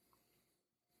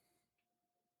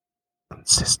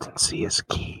 Consistency is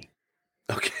key.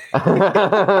 Okay.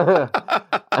 Okay.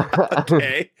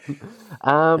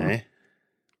 Okay.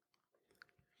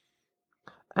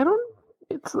 I don't.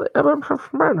 It's the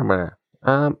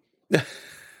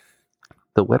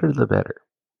wetter the better.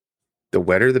 The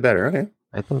wetter the better. Okay.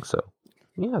 I think so.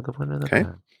 Yeah, the wetter the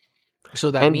better. So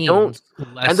that and means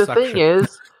less and the suction. thing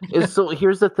is so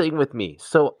here's the thing with me.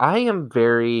 So I am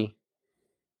very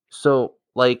so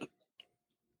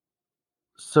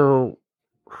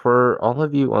for all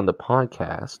of you on the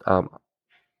podcast,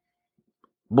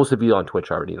 most of you on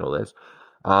Twitch already know this.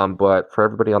 But for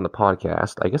everybody on the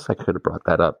podcast, I guess I could have brought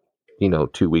that up,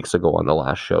 2 weeks ago on the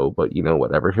last show, but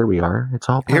whatever. Here we are. It's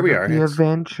all part of the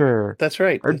adventure. That's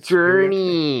right. Our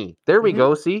journey. There we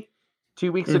go. See?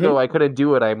 2 weeks ago, I couldn't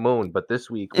do it. I moaned, but this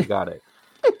week we got it.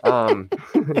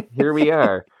 Here we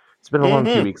are. It's been a long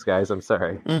 2 weeks, guys. I'm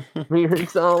sorry. We're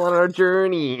all on our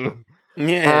journey.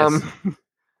 Yes.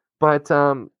 But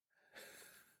fuck,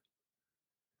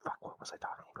 what was I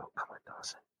talking about? Come on,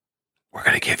 Dawson. We're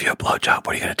gonna give you a blowjob.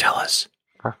 What are you gonna tell us?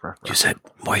 You said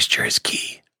moisture is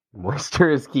key. Moisture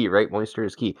is key, right? Moisture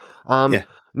is key.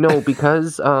 No,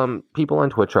 because people on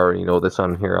Twitch already know this.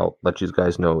 On here, I'll let you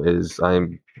guys know is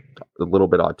I'm a little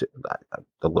bit autistic.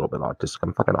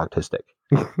 I'm fucking autistic.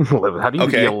 How do you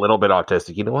be a little bit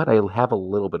autistic? You know what? I have a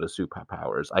little bit of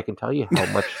superpowers. I can tell you how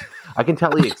much. I can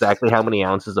tell you exactly how many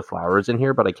ounces of flour is in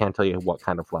here, but I can't tell you what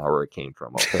kind of flour it came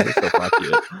from. Okay, so fuck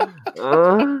you.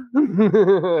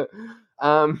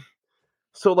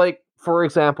 So for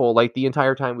example, the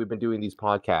entire time we've been doing these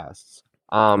podcasts,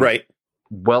 right.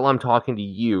 While I'm talking to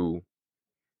you,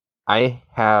 I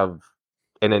have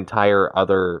I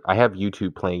have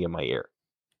YouTube playing in my ear.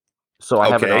 So I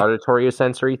have an auditory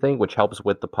sensory thing, which helps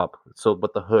with the pup. So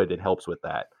with the hood, it helps with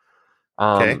that.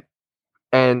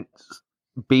 And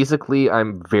basically,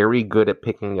 I'm very good at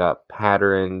picking up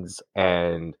patterns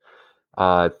and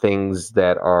things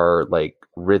that are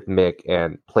rhythmic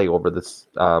and play over this,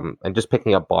 and just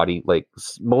picking up body.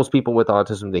 Most people with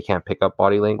autism, they can't pick up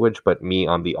body language, but me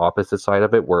on the opposite side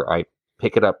of it, where I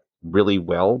pick it up really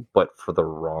well, but for the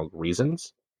wrong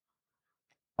reasons.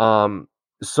 So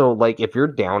if you're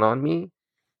down on me,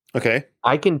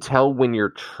 I can tell when you're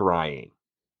trying.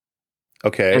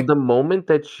 Okay. And the moment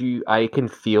that I can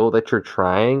feel that you're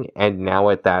trying, and now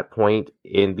at that point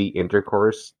in the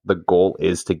intercourse, the goal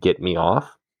is to get me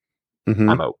off.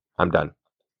 I'm out. I'm done.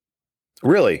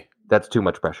 Really? That's too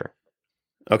much pressure.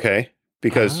 Okay.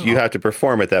 Because you have to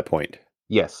perform at that point.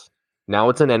 Yes. Now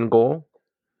it's an end goal.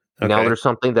 Okay. Now there's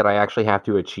something that I actually have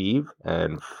to achieve,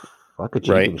 and fuck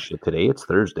achieving shit today. It's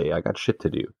Thursday. I got shit to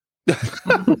do.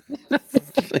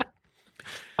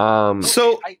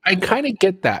 So I kind of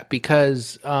get that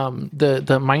because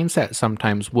the mindset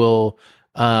sometimes will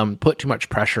put too much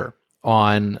pressure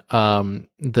on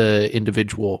the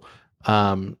individual.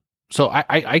 So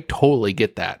I totally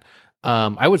get that.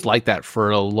 I was like that for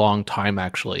a long time,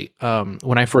 actually.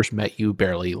 When I first met you,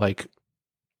 barely like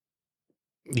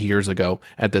years ago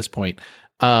at this point,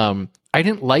 I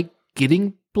didn't like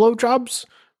getting blowjobs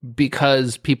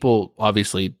because people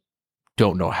obviously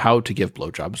don't know how to give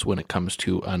blowjobs when it comes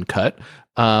to uncut.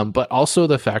 But also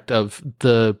the fact of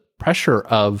the pressure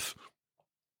of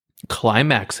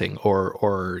climaxing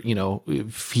or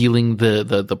feeling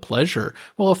the pleasure.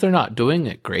 Well, if they're not doing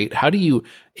it great, how do you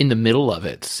in the middle of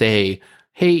it say,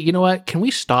 hey, you know what, can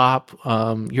we stop?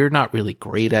 You're not really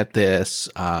great at this.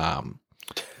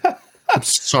 I'm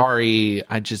sorry,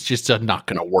 I just not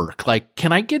gonna work. Like,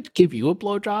 can I give you a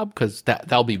blowjob? Because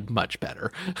that'll be much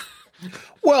better.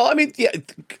 Well, I mean, yeah,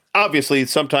 obviously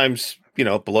sometimes,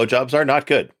 blowjobs are not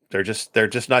good. They're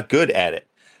just not good at it.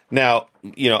 Now,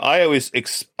 I always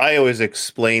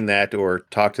explain that or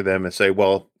talk to them and say,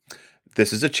 well,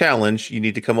 this is a challenge. You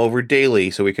need to come over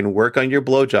daily so we can work on your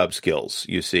blowjob skills.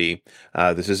 You see,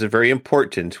 this is very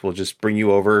important. We'll just bring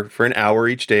you over for an hour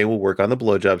each day. We'll work on the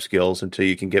blowjob skills until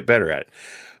you can get better at it.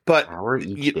 But An hour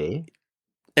each day?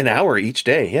 An hour each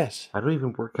day, yes. I don't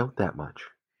even work out that much.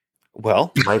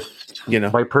 Well,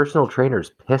 my personal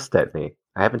trainer's pissed at me.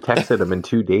 I haven't texted him in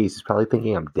 2 days. He's probably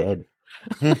thinking I'm dead.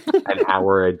 An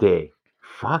hour a day.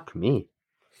 Fuck me.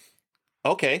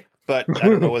 Okay, but I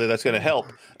don't know whether that's going to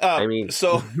help.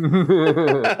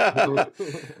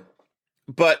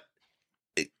 But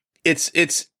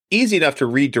it's easy enough to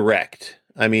redirect.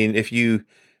 I mean, if you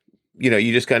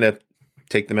just kind of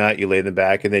take them out, you lay them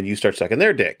back, and then you start sucking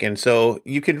their dick, and so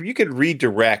you could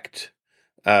redirect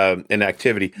an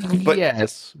activity. But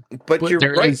yes, but you're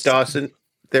right, Dawson.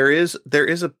 There is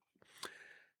a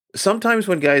sometimes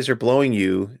when guys are blowing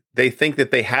you, they think that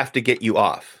they have to get you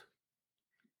off.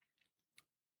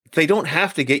 They don't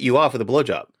have to get you off with a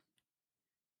blowjob.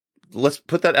 Let's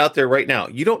put that out there right now.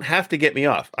 You don't have to get me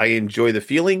off. I enjoy the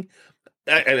feeling.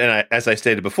 As I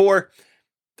stated before,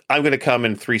 I'm going to come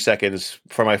in 3 seconds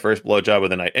for my first blowjob of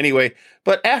the night anyway.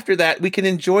 But after that, we can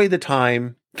enjoy the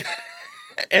time.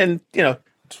 And,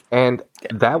 And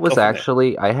that was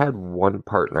actually, I had one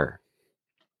partner.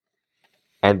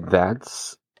 And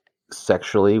that's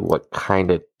sexually what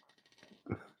kind of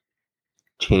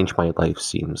changed my life.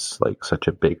 Seems like such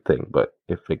a big thing, but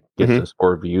if it gets us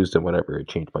more views than whatever, it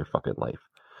changed my fucking life.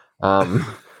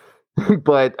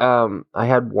 But I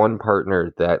had one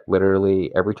partner that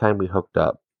literally every time we hooked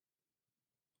up,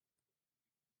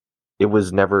 it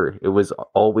was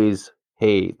always,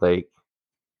 hey, like,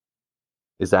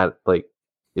 is it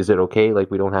okay?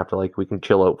 Like, we don't have to, like, we can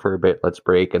chill out for a bit, let's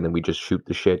break, and then we just shoot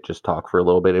the shit, just talk for a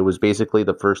little bit. It was basically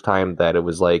the first time that it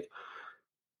was like,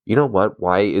 you know what?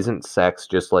 Why isn't sex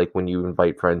just like when you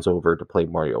invite friends over to play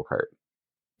Mario Kart?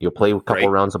 You'll play a couple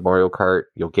rounds of Mario Kart,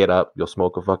 you'll get up, you'll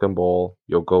smoke a fucking bowl,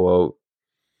 you'll go out,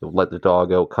 you'll let the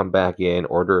dog out, come back in,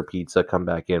 order a pizza, come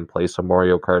back in, play some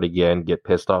Mario Kart again, get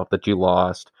pissed off that you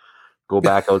lost, go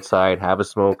back outside, have a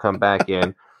smoke, come back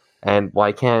in. And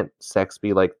why can't sex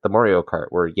be like the Mario Kart,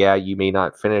 where, yeah, you may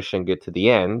not finish and get to the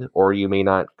end, or you may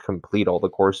not complete all the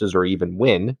courses or even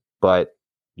win, but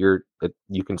you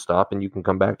can stop and you can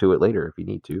come back to it later if you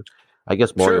need to. I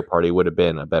guess Mario Party would have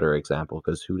been a better example,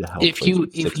 because who the hell?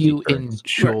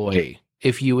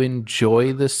 If you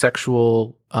enjoy the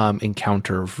sexual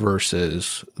encounter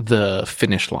versus the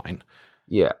finish line,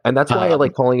 yeah, and that's why I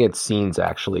like calling it scenes.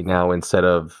 Actually, now instead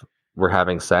of we're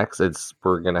having sex, it's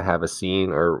we're gonna have a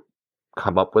scene or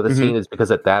come up with a scene. Is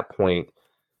because at that point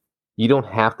you don't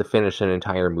have to finish an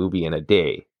entire movie in a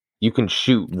day. You can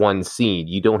shoot one scene.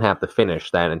 You don't have to finish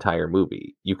that entire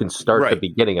movie. You can start the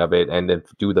beginning of it and then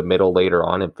do the middle later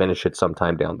on and finish it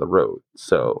sometime down the road.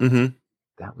 So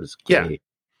that was gay,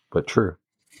 but true.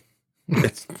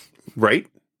 It's right.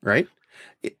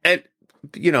 And,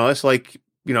 it's like,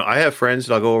 I have friends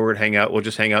that I'll go over and hang out. We'll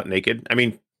just hang out naked. I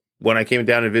mean, when I came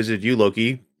down and visited you,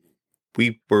 Loki,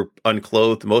 we were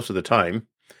unclothed most of the time.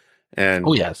 And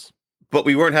but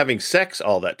we weren't having sex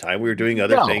all that time. We were doing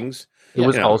other things. It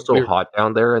was also hot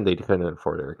down there, and they couldn't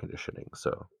afford air conditioning.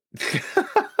 So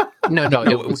no,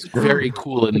 it was very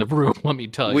cool in the room. Let me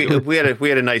tell you, we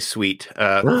had a nice suite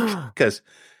because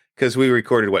we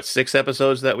recorded 6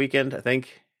 episodes that weekend, I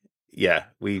think. I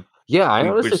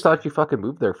honestly thought you fucking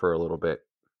moved there for a little bit.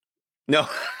 No,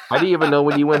 I didn't even know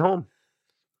when you went home.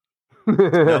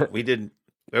 No, we didn't.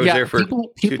 I was there for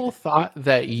people thought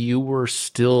that you were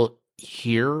still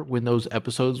here when those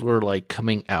episodes were like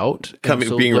coming out,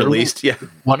 being released. Yeah.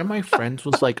 One of my friends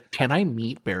was like, "Can I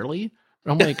meet Barely?"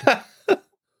 And I'm like,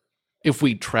 "If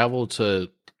we travel to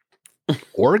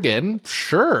Oregon,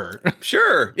 sure,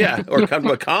 yeah, or come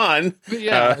to a con,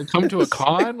 come to a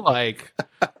con, like."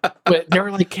 But they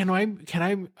were like, "Can I?"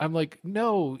 I'm like,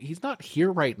 "No, he's not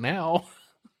here right now."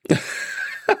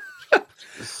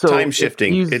 So time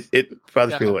shifting, it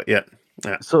bothers people. Yeah.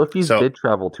 So if you did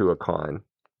travel to a con,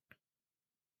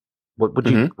 what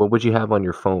would you have on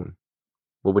your phone?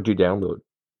 What would you download?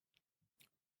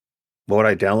 What would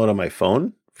I download on my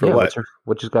phone for what?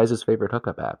 What's your guys' favorite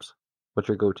hookup apps? What's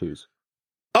your go-tos?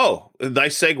 Oh,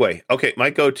 nice segue. Okay, my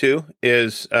go-to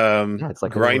is it's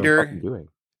like Grinder. Doing.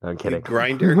 I'm kidding.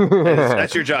 Grinder.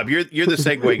 That's your job. You're the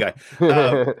segue guy.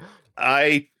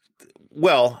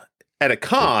 At a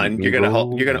con, you're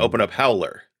gonna open up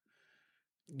Howler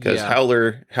because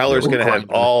Howler's gonna have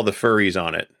all the furries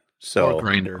on it. So or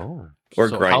Grinder.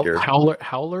 Grinder.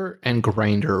 Howler and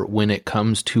Grinder when it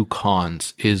comes to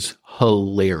cons is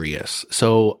hilarious.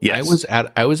 So yes.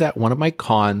 I was at one of my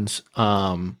cons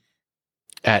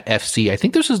at FC. I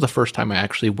think this is the first time I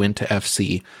actually went to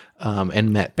FC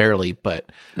and met Barely,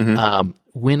 but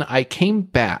when I came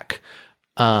back,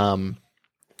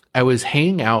 I was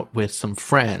hanging out with some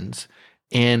friends,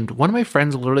 and one of my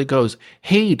friends literally goes,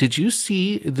 "Hey, did you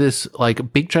see this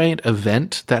like big giant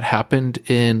event that happened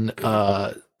in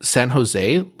San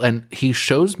Jose?" And he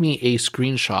shows me a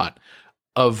screenshot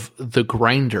of the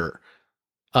Grinder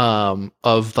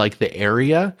of like the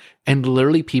area, and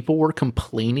literally people were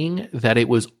complaining that it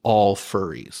was all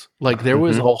furries. Like there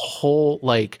was a whole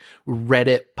like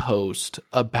Reddit post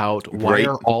about why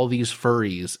are all these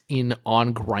furries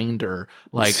on Grinder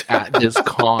like at this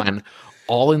con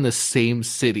all in the same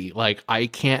city. Like I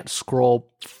can't scroll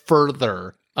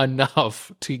further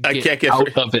enough to get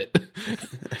out of it.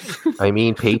 I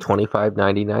mean, pay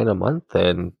 $25.99 a month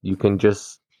and you can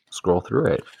just scroll through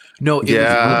it. No, it was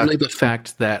literally the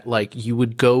fact that like you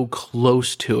would go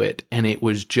close to it and it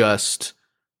was just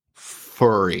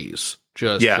furries.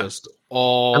 Just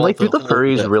all. And like, do the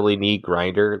furries really need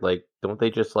Grinder? Like, don't they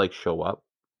just like show up?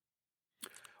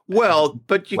 Well,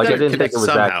 but you like, gotta connect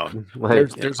somehow.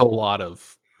 There's a lot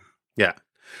of. Yeah.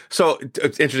 So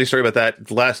interesting story about that.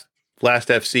 Last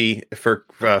FC for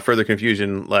further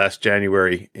confusion last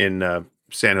January in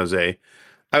San Jose,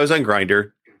 I was on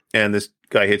Grinder and this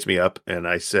guy hits me up and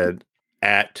I said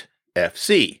at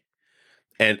FC,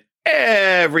 and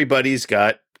everybody's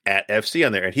got at FC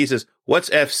on there, and he says, "What's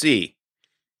FC?"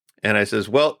 And I says,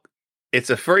 "Well, it's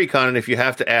a furry con, and if you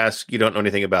have to ask, you don't know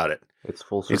anything about it." It's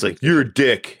full. He's like, "You're a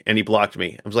dick," and he blocked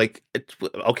me. I was like,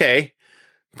 "Okay,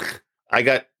 I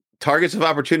got targets of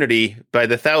opportunity by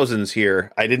the thousands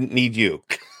here. I didn't need you."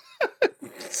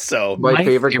 So my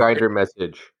favorite Grinder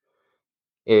message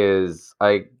is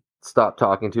I stopped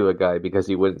talking to a guy because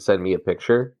he wouldn't send me a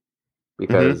picture.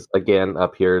 Because again,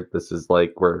 up here, this is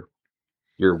like where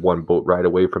you're one boat ride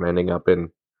away from ending up in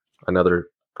another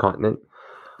continent.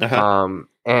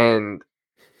 And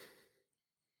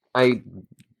I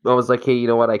was like, "Hey, you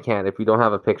know what? I can't. If you don't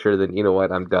have a picture, then you know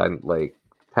what? I'm done. Like,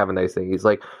 have a nice day." He's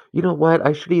like, "You know what?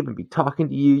 I shouldn't even be talking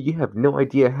to you. You have no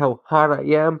idea how hot I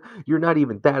am. You're not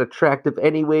even that attractive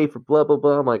anyway for blah, blah,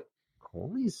 blah." I'm like,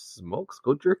 holy smokes,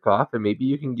 go jerk off and maybe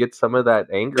you can get some of that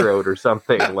anger out or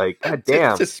something. Like, god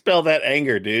damn. To spell that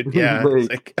anger, dude. Yeah.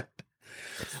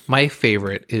 My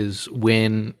favorite is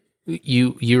when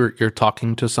you're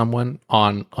talking to someone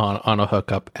on a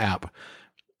hookup app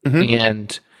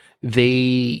and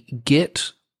they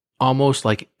get almost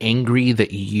like angry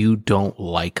that you don't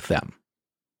like them.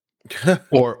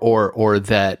 or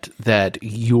that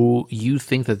you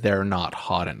think that they're not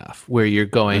hot enough, where you're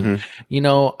going,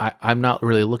 I'm not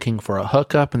really looking for a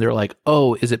hookup, and they're like,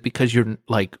 "Oh, is it because you're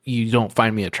like you don't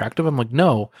find me attractive?" I'm like,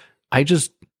 "No,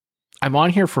 I'm on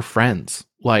here for friends.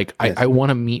 Like I want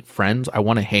to meet friends. I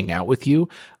want to hang out with you.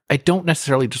 I don't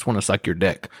necessarily just want to suck your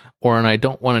dick, and I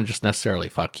don't want to just necessarily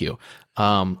fuck you."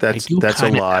 That's a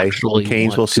lie.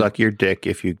 Canes will suck your dick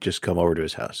if you just come over to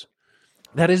his house.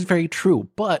 That is very true,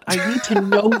 but I need to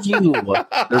know you.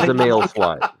 There's a male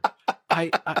SWAT.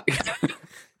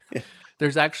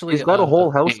 There's actually he's got a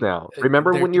whole house now.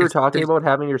 Remember when you were talking about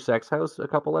having your sex house a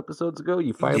couple episodes ago?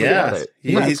 You finally got it.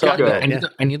 He's got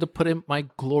that. I need to put in my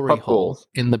glory hole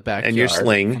in the backyard. And your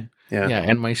sling. Yeah,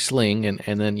 and my sling, and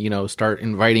then start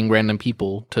inviting random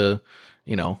people to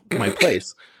my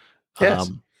place.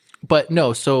 Yes. But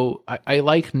no, so I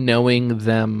like knowing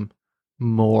them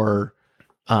more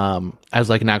as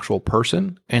like an actual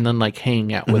person, and then like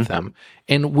hanging out with them.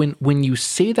 And when you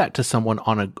say that to someone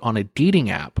on a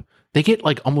dating app, they get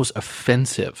like almost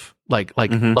offensive,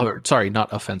 or, sorry, not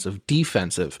offensive,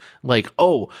 defensive. Like,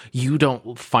 oh, you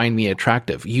don't find me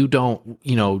attractive. You don't,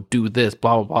 do this,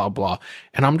 blah, blah, blah, blah.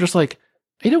 And I'm just like,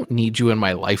 I don't need you in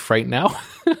my life right now.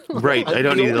 Right. I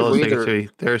don't need those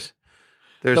things.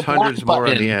 There's hundreds more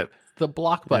on the app. The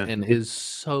block button is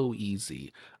so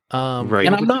easy. Right.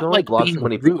 And I'm not like block being so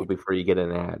many people before you get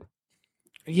an ad.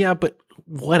 Yeah, but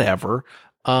whatever.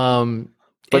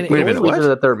 But the only reason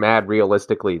that they're mad,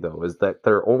 realistically, though, is that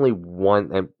they're only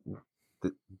one. And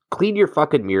clean your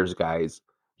fucking mirrors, guys.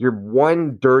 You're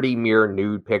one dirty mirror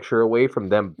nude picture away from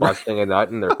them busting a nut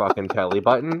in their fucking telly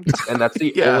button, and that's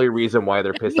the only reason why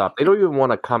they're pissed off. They don't even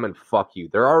want to come and fuck you.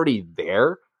 They're already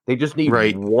there. They just need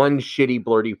one shitty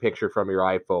blurry picture from your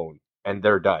iPhone, and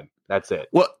they're done. That's it.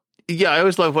 Well, yeah, I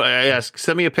always love when I ask,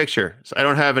 send me a picture. So I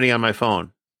don't have any on my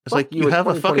phone. It's like, you have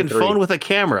a fucking phone with a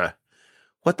camera.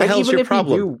 What the hell's your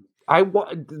problem?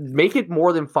 Make it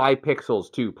more than 5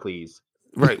 pixels too, please.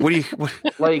 Right. What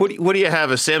do you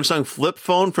have? A Samsung flip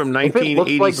phone from 1987? If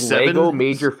it looks like Lego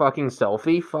made your fucking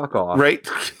selfie, fuck off. Right.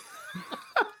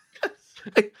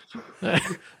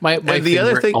 my the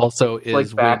other thing also is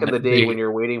like back in the day when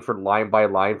you're waiting for line by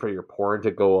line for your porn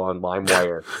to go on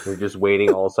LimeWire. You're just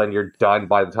waiting. All of a sudden, you're done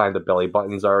by the time the belly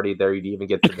button's already there. You didn't even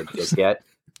get to the dick yet.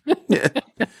 Yeah.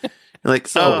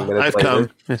 Like, I've come.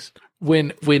 Yes.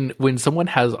 When someone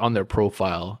has on their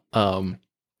profile,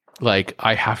 like,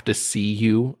 I have to see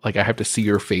you, like I have to see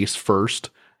your face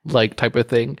first, like, type of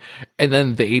thing, and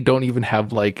then they don't even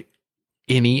have like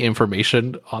any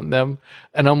information on them,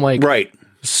 and I'm like, right.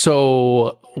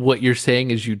 So what you're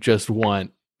saying is you just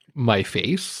want my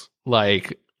face?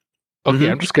 Like,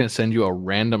 okay, I'm just going to send you a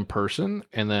random person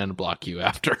and then block you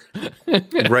after.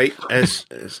 Right.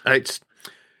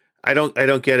 I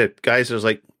don't get it. Guys, there's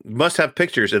like, must have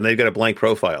pictures, and they've got a blank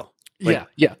profile. Like,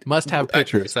 yeah. Must have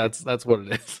pictures. That's what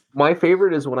it is. My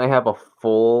favorite is when I have a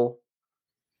full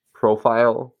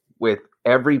profile with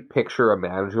every picture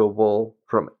imaginable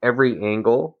from every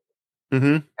angle.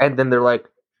 Mm-hmm. And then they're like,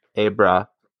 hey, bruh,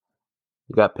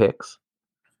 you got pics?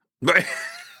 Right.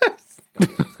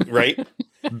 Right.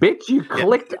 Bitch,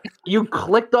 you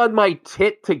clicked on my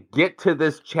tit to get to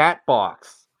this chat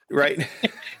box. Right.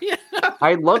 Yeah.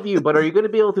 I love you, but are you going to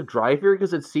be able to drive here?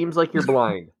 Because it seems like you're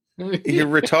blind. You're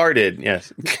retarded.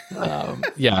 Yes.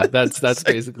 Yeah, that's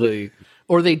basically,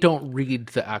 or they don't read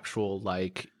the actual,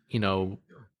 like,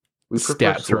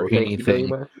 stats or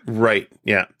anything. Right.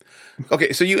 Yeah.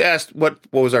 Okay. So you asked what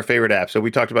was our favorite app. So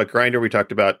we talked about Grindr. We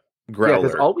talked about Growler. Yeah,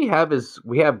 because all we have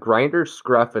Grindr,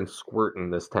 Scruff, and Squirt in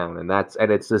this town, and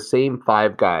it's the same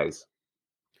 5 guys.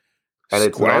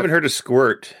 And I haven't heard of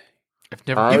Squirt. I've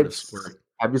never heard of Squirt.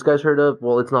 Have you guys heard of?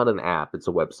 Well, it's not an app; it's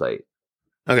a website.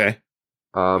 Okay.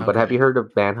 But have you heard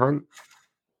of Manhunt?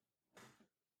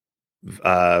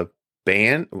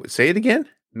 Say it again.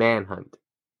 Manhunt.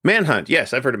 Manhunt.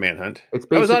 Yes, I've heard of Manhunt.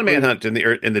 I was on Manhunt in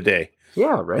the day.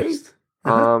 Yeah. Right.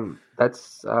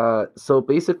 That's so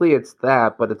basically it's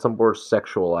that, but it's a more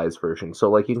sexualized version. So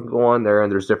like you can go on there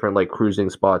and there's different like cruising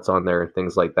spots on there and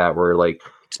things like that where like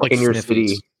in your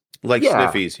city, like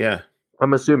sniffies. Yeah.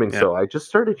 I'm assuming so. I just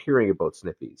started hearing about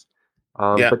sniffies.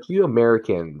 But you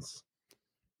Americans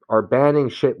are banning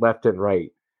shit left and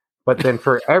right. But then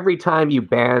for every time you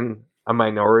ban a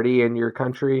minority in your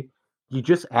country, you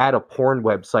just add a porn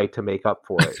website to make up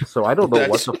for it. So I don't know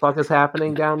what the fuck is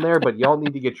happening down there, but y'all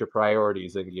need to get your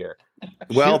priorities in gear.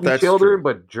 Well, shooting that's children, true.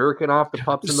 But jerking off the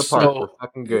pups in the park. We're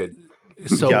fucking good.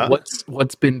 So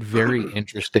what's been very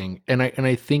interesting, and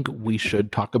I think we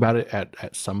should talk about it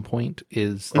at some point,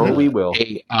 is we will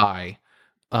AI.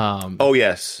 Oh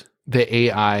yes. The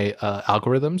AI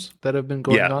algorithms that have been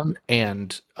going on,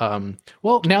 and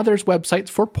now there's websites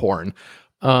for porn,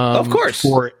 of course,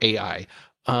 for AI.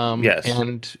 Yes,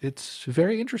 and it's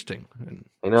very interesting.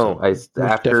 I know.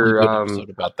 After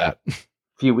episode about that a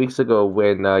few weeks ago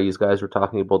when you guys were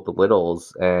talking about the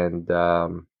littles and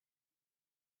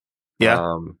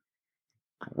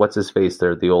what's his face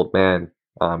there, the old man,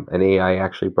 an AI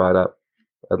actually brought up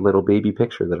a little baby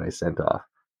picture that I sent off.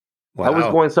 Wow. I was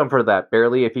going some for that.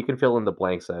 Barely. If you can fill in the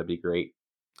blanks, that'd be great.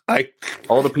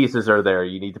 All the pieces are there.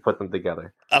 You need to put them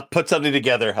together. I'll put something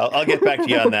together. I'll get back to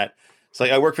you on that. It's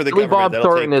like I work for the government. Bob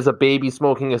Thornton is a baby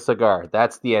smoking a cigar.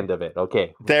 That's the end of it.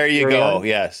 Okay. There you go.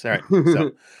 Yes. All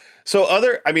right. So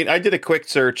I did a quick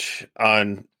search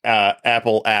on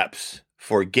Apple apps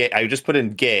for gay. I just put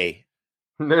in gay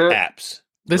apps.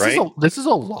 This is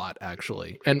a lot,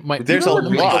 actually. And there's a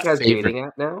lot. Has dating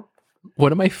app now?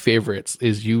 One of my favorites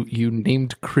is you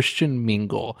named Christian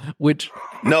Mingle, which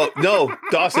no,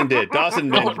 Dawson did.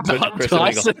 Dawson Christian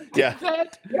Mingle.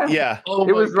 Yeah. Oh,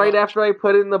 it was right after I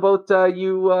put in the boat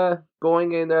you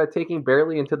going and taking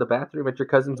Barely into the bathroom at your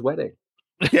cousin's wedding.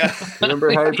 Yeah.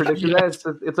 Remember how I predicted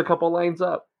that? It's a couple lines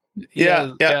up.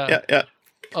 Yeah.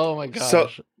 Oh my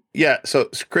gosh. So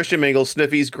Christian Mingle,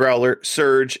 Sniffies, Growler,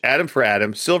 Surge, Adam for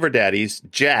Adam, Silver Daddies,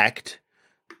 Jacked,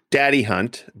 Daddy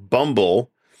Hunt, Bumble,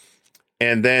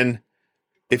 and then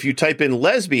if you type in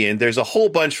lesbian, there's a whole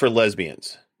bunch for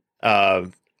lesbians.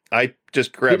 I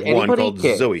just grabbed one called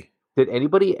Zoe. Did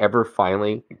anybody ever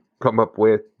finally come up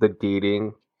with the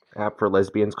dating app for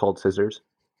lesbians called Scissors?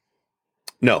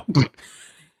 No.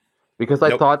 Because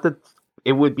I thought that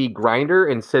it would be Grinder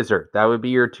and Scissor. That would be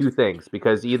your two things.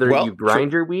 Because either you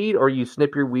grind your weed or you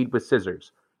snip your weed with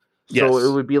scissors. So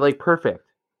it would be like perfect.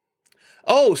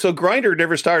 Oh, so Grinder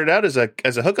never started out as a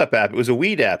hookup app. It was a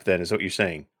weed app then, is what you're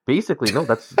saying. Basically, no.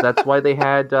 That's why they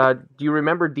had do you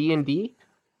remember D&D?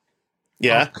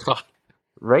 Yeah. Oh,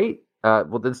 right?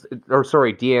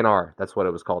 DNR. That's what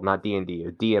it was called, not D&D.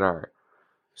 DNR.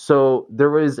 So there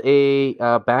was a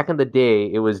back in the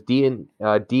day, it was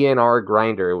DNR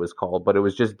Grinder. It was called, but it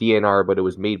was just DNR, but it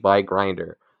was made by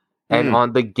Grinder. And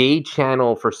on the gay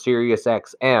channel for Sirius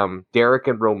XM, Derek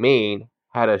and Romaine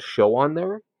had a show on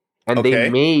there, and they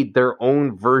made their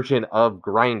own version of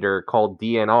Grinder called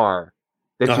DNR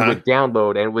that you would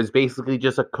download, and it was basically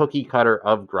just a cookie cutter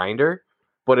of Grinder.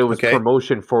 But it was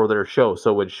promotion for their show,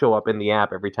 so it would show up in the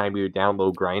app every time you would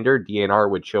download Grinder. DNR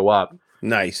would show up,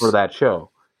 for that show.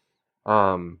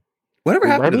 Whatever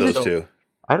happened to those two?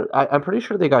 I'm pretty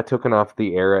sure they got taken off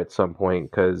the air at some point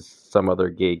because some other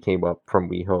gay came up from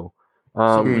WeHo.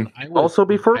 Also,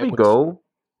 before we go,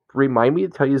 remind me to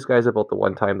tell you guys about the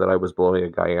one time that I was blowing a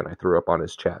guy and I threw up on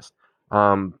his chest.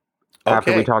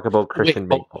 After we talk about Christian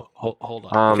Mingle. Hold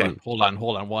on.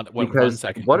 Hold on. One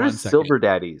second. What are Silver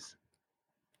Daddies?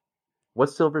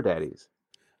 What's Silver Daddies?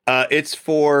 It's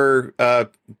for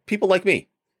people like me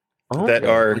that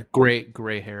are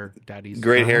gray hair daddies.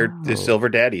 Gray haired Silver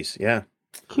Daddies. Yeah.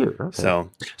 Cute. Okay. So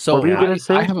what were you gonna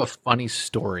say? I have a funny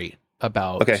story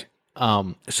about.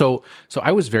 So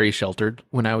I was very sheltered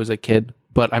when I was a kid,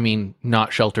 but I mean,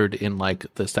 not sheltered in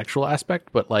like the sexual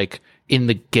aspect, but like in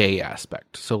the gay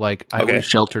aspect. So like I was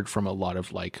sheltered from a lot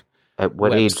of like. At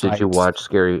what age did you watch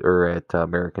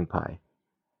American Pie?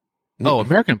 Oh,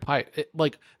 American Pie!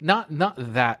 Not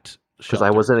that. Because I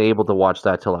wasn't able to watch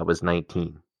that till I was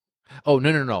 19. Oh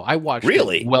no! I watched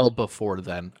it well before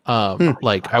then.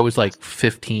 Like I was like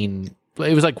 15.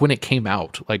 It was like when it came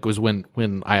out. Like it was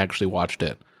when I actually watched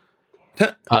it.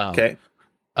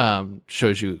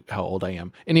 Shows you how old I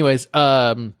am. Anyways,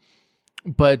 so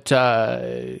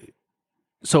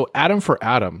Adam for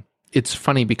Adam. It's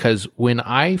funny because when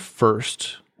I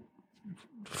first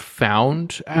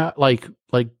found like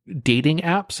dating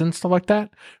apps and stuff like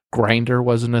that, Grindr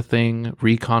wasn't a thing,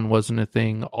 Recon wasn't a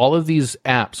thing. All of these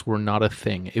apps were not a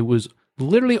thing. It was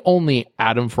literally only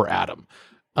Adam for Adam.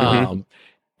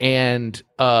 And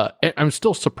I'm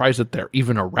still surprised that they're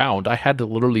even around. I had to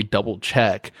literally double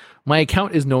check. My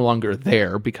account is no longer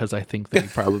there because I think they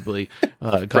probably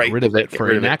got rid of it for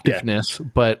inactiveness.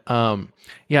 But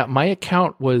my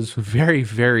account was very,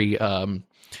 very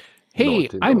hey,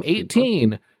 I'm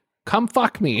 18. Come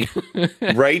fuck me.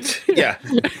 Right? Yeah.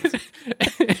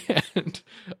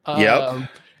 And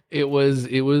it was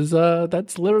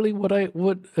that's literally what it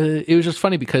was just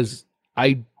funny because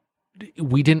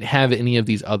we didn't have any of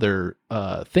these other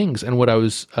things. And what I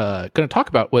was going to talk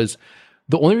about was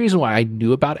the only reason why I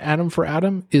knew about Adam for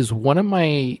Adam is one of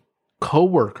my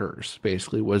coworkers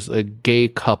basically was a gay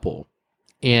couple.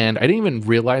 And I didn't even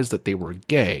realize that they were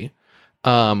gay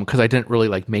because I didn't really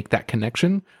like make that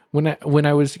connection when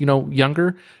I was,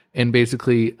 younger. And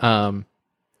basically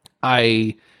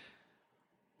I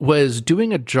was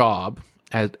doing a job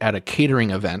at a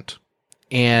catering event,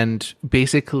 and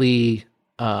basically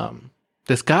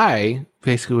this guy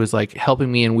basically was like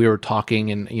helping me, and we were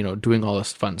talking and doing all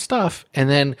this fun stuff. And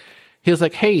then he was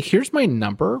like, "Hey, here's my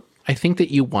number. I think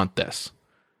that you want this."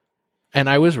 And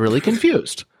I was really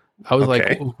confused. I was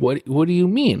like, "What do you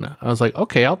mean?" I was like,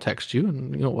 "Okay, I'll text you,"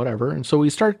 and whatever. And so we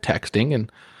started texting,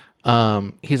 and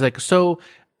he's like, "So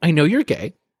I know you're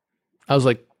gay." I was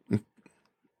like,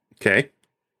 "Okay.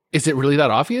 Is it really that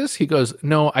obvious?" He goes,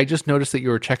 "No, I just noticed that you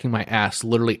were checking my ass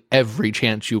literally every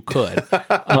chance you could."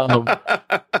 And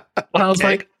I was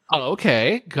like, "Oh,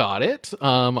 okay, got it.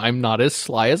 I'm not as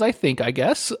sly as I think, I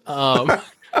guess."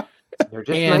 You're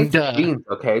just 19,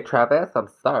 okay, Travis? I'm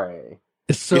sorry.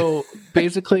 So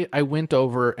basically, I went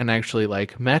over and actually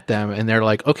like met them, and they're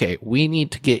like, "Okay, we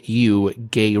need to get you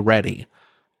gay ready."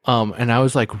 And I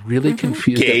was like really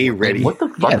confused. Gay ready. What the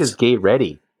fuck is gay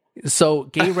ready? So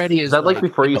gay ready Is that like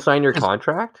before you sign your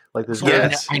contract? Like this? So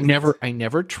Yes. I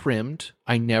never trimmed.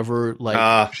 I never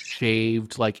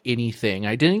shaved like anything.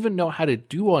 I didn't even know how to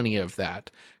do any of that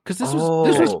because this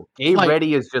was gay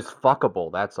ready is just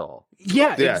fuckable. That's all.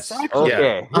 Yeah, yes. exactly.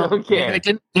 Okay, okay.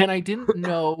 And I didn't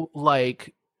know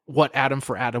like what Adam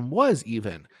for Adam was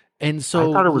even. And so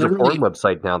I thought it was a porn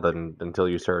website now until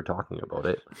you started talking about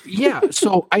it. Yeah,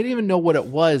 so I didn't even know what it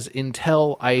was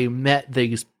until I met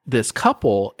this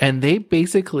couple, and they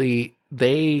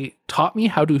taught me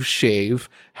how to shave,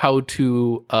 how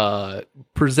to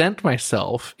present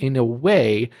myself in a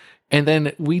way, and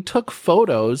then we took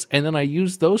photos, and then I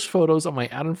used those photos on my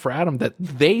Adam for Adam that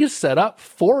they set up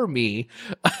for me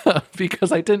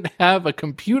because I didn't have a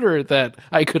computer that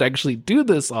I could actually do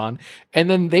this on, and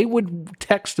then they would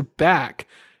text back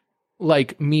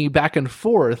like me back and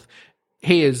forth,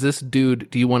 hey, is this dude,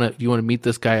 do you want to meet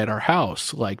this guy at our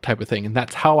house, like type of thing. And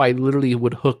that's how I literally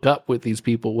would hook up with these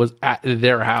people, was at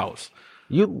their house.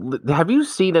 Have you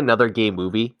seen another gay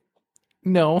movie?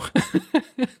 No.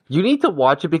 You need to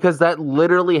watch it because that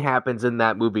literally happens in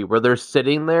that movie where they're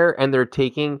sitting there and they're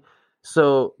taking,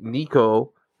 so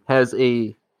Nico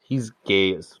he's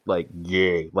gay, like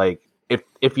gay, like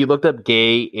if you looked up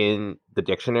gay in the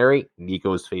dictionary,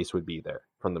 Nico's face would be there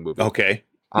from the movie. Okay.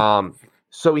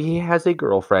 So he has a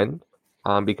girlfriend,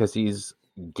 because he's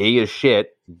gay as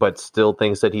shit, but still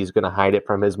thinks that he's going to hide it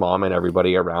from his mom and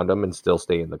everybody around him and still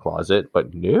stay in the closet.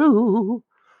 But no.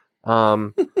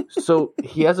 So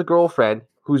he has a girlfriend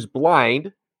who's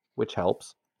blind, which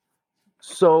helps.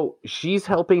 So she's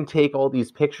helping take all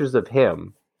these pictures of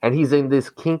him, and he's in this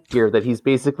kink gear that he's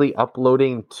basically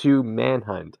uploading to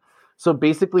Manhunt. So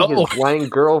basically his blind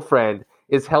girlfriend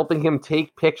is helping him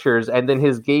take pictures, and then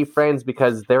his gay friends,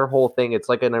 because their whole thing, it's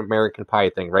like an American Pie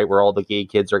thing, right? Where all the gay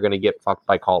kids are going to get fucked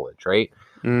by college, right?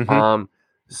 Mm-hmm.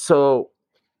 So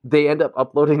they end up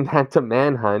uploading that to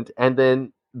Manhunt, and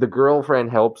then the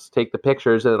girlfriend helps take the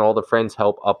pictures, and then all the friends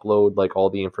help upload like all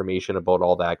the information about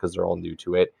all that because they're all new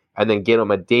to it, and then get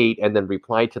him a date, and then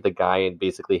reply to the guy and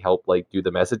basically help like do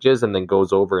the messages, and then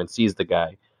goes over and sees the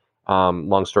guy.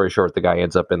 Long story short, the guy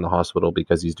ends up in the hospital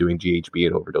because he's doing GHB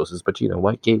and overdoses. But you know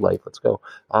what? Gay life. Let's go.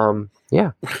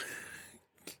 Yeah.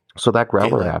 So that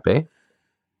Growler app, eh?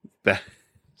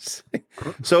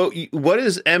 So what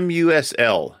is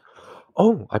MUSL?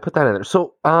 Oh, I put that in there.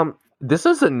 So this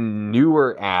is a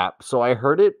newer app. So I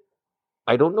heard it.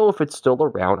 I don't know if it's still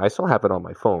around. I still have it on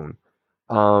my phone.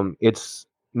 It's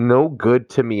no good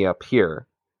to me up here,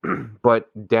 but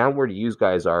down where you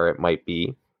guys are, it might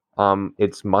be.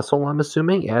 It's Muscle, I'm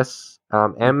assuming.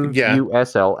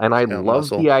 MUSL, and I love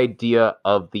Muscle. The idea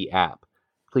of the app.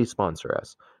 Please sponsor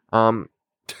us.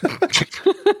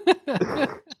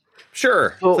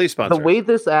 Sure, so please sponsor. The way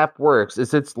this app works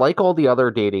is it's like all the other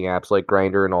dating apps like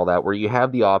Grindr and all that, where you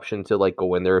have the option to like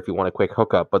go in there if you want a quick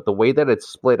hookup. But the way that it's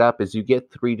split up is you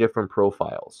get 3 different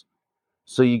profiles.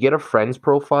 So you get a friends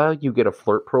profile, you get a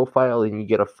flirt profile, and you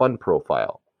get a fun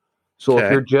profile. So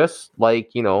if you're just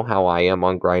like, you know, how I am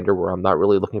on Grindr, where I'm not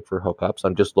really looking for hookups,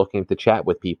 I'm just looking to chat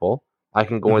with people, I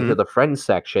can go into the friends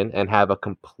section and have a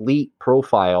complete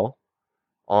profile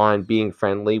on being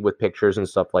friendly with pictures and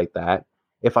stuff like that.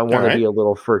 If I want to be a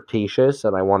little flirtatious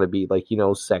and I want to be like, you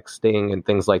know, sexting and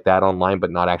things like that online,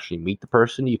 but not actually meet the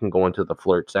person, you can go into the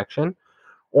flirt section.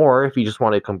 Or if you just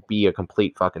want to be a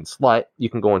complete fucking slut,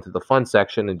 you can go into the fun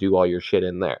section and do all your shit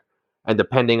in there. And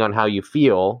depending on how you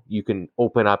feel, you can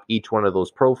open up each one of those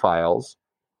profiles.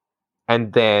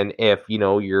 And then if, you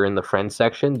know, you're in the friends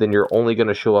section, then you're only going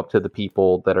to show up to the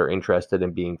people that are interested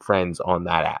in being friends on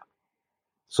that app.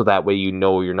 So that way, you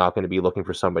know, you're not going to be looking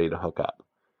for somebody to hook up.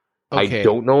 Okay. I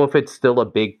don't know if it's still a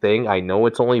big thing. I know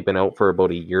it's only been out for about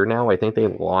a year now. I think they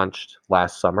launched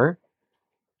last summer.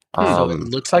 So it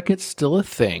looks like it's still a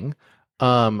thing,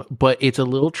 but it's a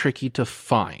little tricky to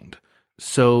find.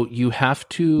 So you have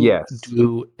to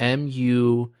do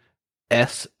MUSL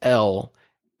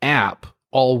app,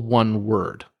 all one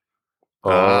word.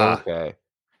 Okay.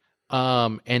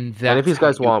 And if you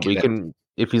guys want,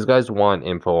 if you guys want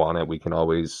info on it, we can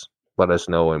always let us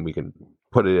know and we can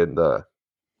put it in the.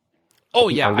 Oh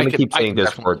yeah, I'm gonna keep saying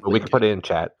Discord, but we can put it in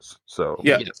chat. So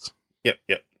yep.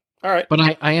 All right, but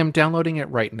I am downloading it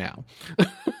right now.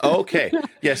 Okay,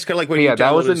 yes, kind of like when you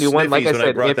that was a new one. Like I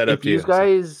said, if you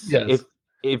guys,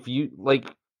 if you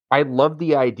like, I love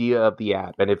the idea of the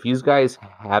app, and if you guys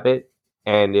have it,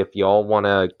 and if y'all want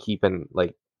to keep in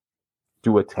like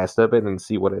do a test of it and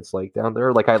see what it's like down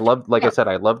there. Like I said,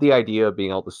 I love the idea of being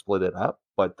able to split it up,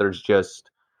 but there's just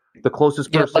the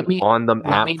closest person on the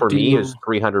app for me is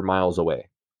 300 miles away.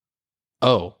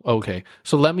 Oh, okay.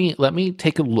 So let me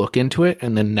take a look into it,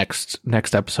 and then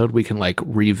next episode we can like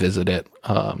revisit it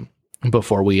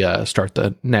before we start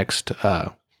the next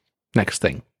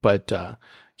thing. But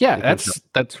yeah,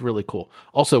 that's really cool.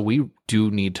 Also, we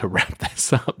do need to wrap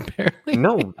this up. Apparently,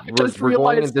 no, we're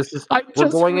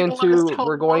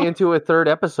going into a third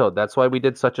episode. That's why we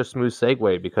did such a smooth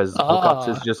segue, because Hookup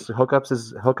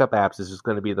apps is just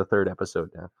going to be the third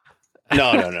episode now.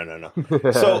 No.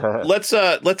 So let's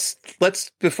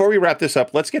before we wrap this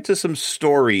up, let's get to some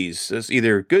stories. There's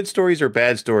either good stories or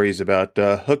bad stories about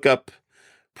hookup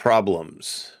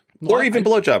problems, or even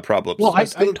blowjob problems. Well, I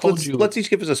told you. Let's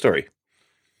each give us a story.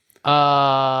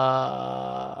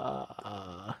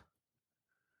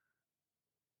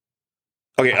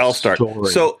 Okay, I'll start.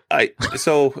 So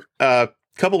a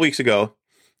couple weeks ago,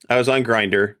 I was on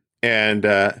Grindr, and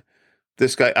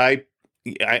this guy,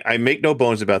 I make no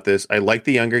bones about this. I like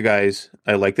the younger guys.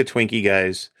 I like the Twinkie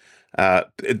guys.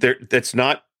 It's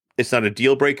not a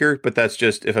deal breaker, but that's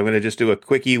just, if I'm going to just do a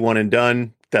quickie one and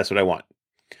done, that's what I want.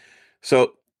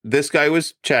 So this guy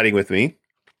was chatting with me,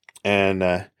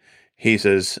 and he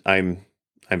says, I'm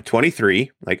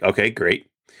 23. Like, okay, great.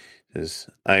 Says,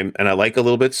 and I like a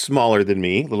little bit smaller than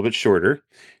me, a little bit shorter.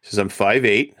 He says, I'm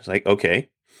 5'8". It's like, okay.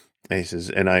 And he says,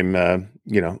 and I'm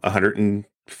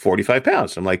 145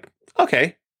 pounds. I'm like,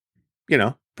 okay,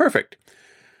 perfect.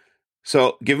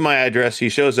 So give him my address. He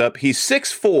shows up. He's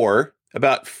 6'4",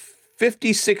 about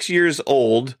 56 years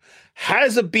old,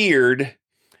 has a beard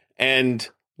and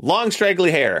long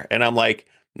straggly hair. And I'm like,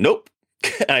 nope.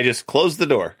 And I just closed the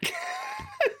door.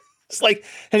 It's like,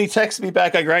 and he texts me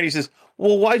back on Grindr. He says,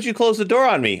 well, why'd you close the door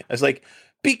on me? I was like,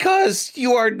 because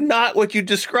you are not what you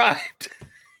described.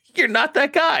 You're not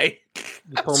that guy.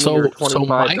 So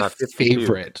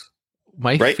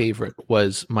my favorite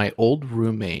was my old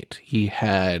roommate. He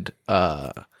had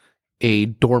a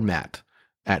doormat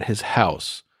at his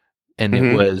house, and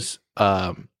it was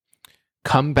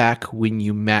come back when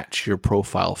you match your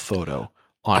profile photo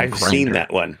on Grindr.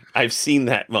 I've seen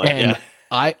that one. And yeah.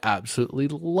 I absolutely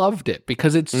loved it,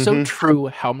 because it's so true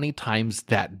how many times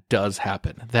that does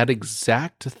happen. That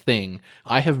exact thing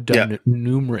I have done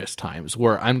numerous times,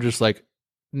 where I'm just like,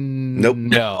 nope,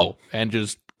 no, and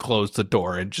just close the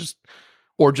door and just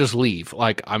leave.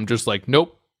 Like, I'm just like,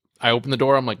 nope. I open the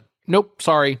door. I'm like, nope,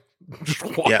 sorry.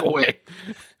 Just walk away.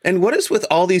 And what is with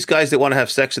all these guys that want to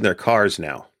have sex in their cars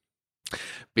now?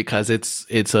 Because it's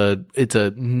a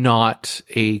not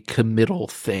a committal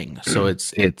thing. So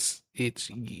it's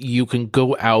you can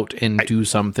go out and do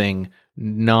something,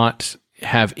 not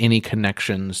have any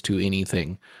connections to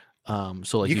anything.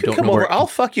 So like, you don't come know over. I'll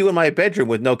fuck you in my bedroom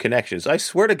with no connections. I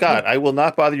swear to God, I will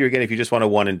not bother you again if you just want a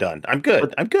one and done. I'm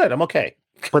good. I'm okay.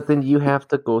 But then you have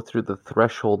to go through the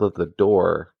threshold of the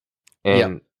door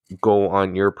and go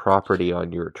on your property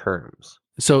on your terms.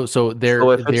 So they're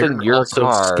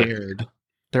also scared.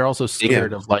 They're also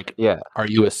scared of like, are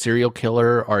you a serial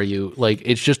killer? Are you like,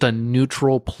 it's just a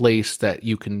neutral place that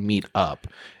you can meet up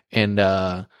and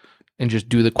just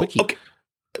do the quickie. Okay.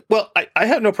 Well, I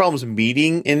have no problems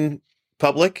meeting in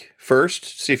public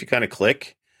first, see if you kind of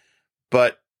click.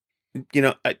 But,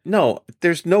 no,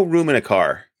 there's no room in a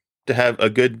car to have a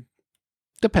good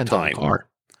Depends time. On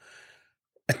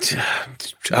the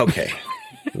car. Okay.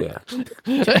 Yeah.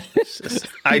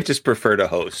 I just prefer to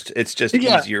host. It's just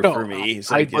easier for me.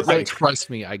 So trust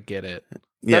me, I get it.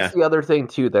 That's the other thing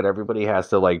too that everybody has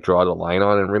to like draw the line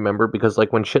on and remember, because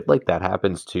like when shit like that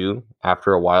happens too,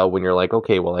 after a while when you're like,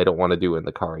 okay, well, I don't want to do it in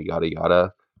the car, yada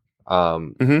yada.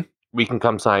 We can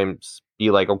sometimes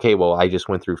be like, okay, well, I just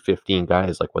went through 15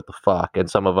 guys, like what the fuck? And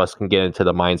some of us can get into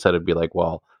the mindset of be like,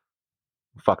 well,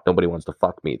 fuck, nobody wants to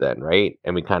fuck me then, right?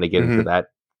 And we kind of get into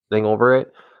that thing over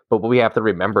it. But what we have to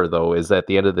remember, though, is that at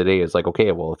the end of the day, it's like,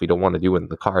 okay, well, if you don't want to do it in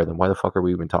the car, then why the fuck are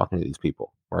we even talking to these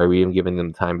people? Why are we even giving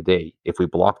them the time of day? If we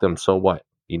block them, so what?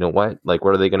 You know what? Like,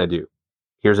 what are they going to do?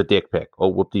 Here's a dick pic. Oh,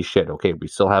 whoop-de shit. Okay, we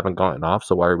still haven't gotten off,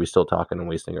 so why are we still talking and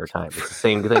wasting our time? It's the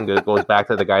same thing that goes back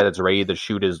to the guy that's ready to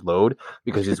shoot his load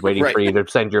because he's waiting for you to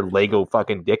send your Lego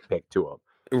fucking dick pic to him.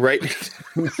 Right.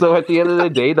 So at the end of the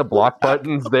day, the block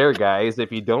button's there, guys.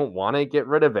 If you don't want it, get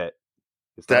rid of it.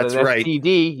 It's That's not an right.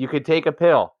 STD. You could take a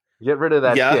pill. Get rid of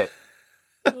that shit.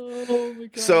 Oh my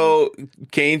God. So,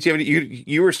 Keynes,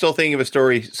 you were still thinking of a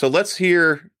story. So let's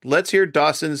hear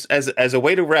Dawson's as a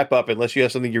way to wrap up. Unless you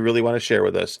have something you really want to share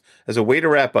with us, as a way to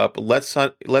wrap up, let's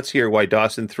hear why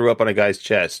Dawson threw up on a guy's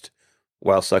chest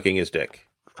while sucking his dick.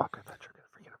 Fuck! I thought you were gonna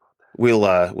forget about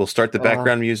We'll start the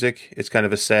background music. It's kind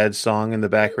of a sad song in the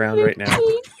background right now.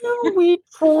 Wait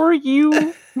for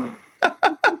you.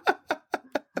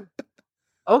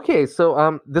 Okay,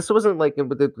 so this wasn't like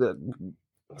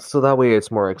so that way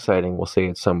it's more exciting. We'll say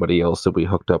it's somebody else that we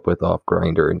hooked up with off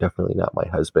Grindr, and definitely not my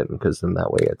husband, because then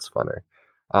that way it's funner.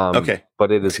 Okay,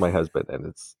 but it is my husband,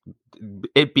 and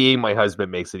it being my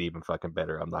husband makes it even fucking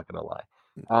better. I'm not gonna lie.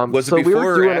 Was it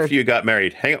before or after you got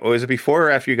married? Hang on, was it before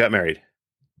or after you got married?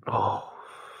 Oh,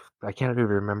 I can't even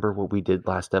remember what we did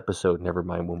last episode. Never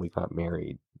mind when we got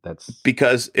married. That's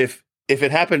because if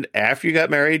it happened after you got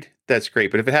married, that's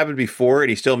great. But if it happened before and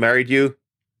he still married you,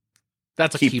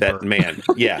 that's a keep keeper. That man.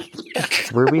 Yeah.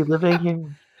 Were we living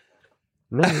here?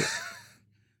 No.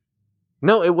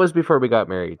 No, it was before we got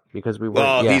married because we were.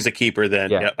 Well, he's a keeper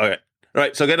then. Yeah. All right. All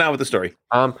right. So get on with the story.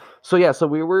 So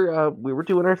we were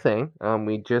doing our thing.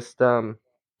 We just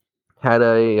had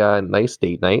a nice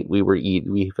date night.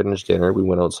 We finished dinner. We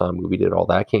went out, saw a movie, did all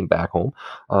that, came back home,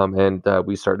 and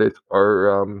we started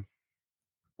our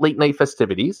late night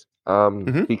festivities.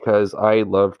 Because I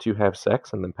love to have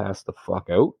sex and then pass the fuck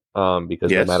out.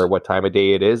 Because no matter what time of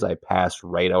day it is, I pass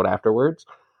right out afterwards.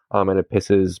 And it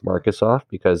pisses Marcus off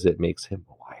because it makes him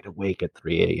wide awake at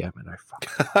 3 a.m. and I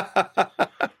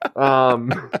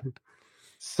fucking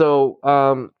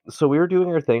So we were doing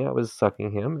our thing. I was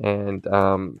sucking him, and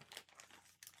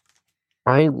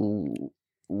I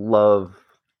love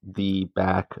the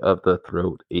back of the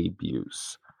throat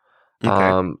abuse.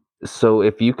 Okay. So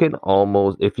if you can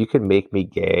make me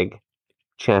gag,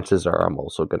 chances are I'm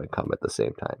also going to come at the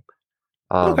same time.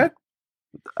 Okay.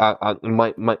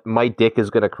 My dick is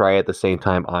going to cry at the same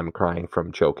time I'm crying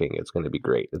from choking. It's going to be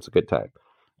great. It's a good time.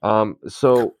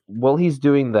 So while he's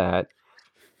doing that,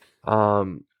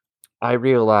 I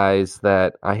realized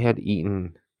that I had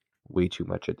eaten way too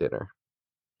much at dinner.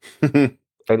 And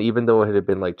even though it had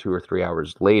been like 2 or 3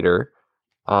 hours later,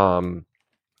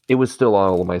 it was still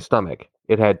all in my stomach.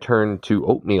 It had turned to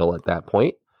oatmeal at that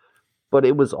point, but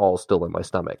it was all still in my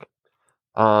stomach.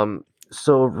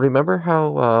 So remember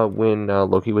how when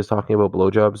Loki was talking about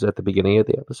blowjobs at the beginning of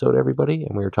the episode, everybody,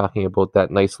 and we were talking about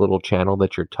that nice little channel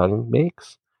that your tongue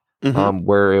makes,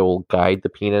 where it will guide the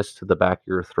penis to the back of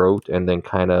your throat and then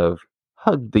kind of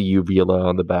hug the uvula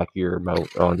on the back of your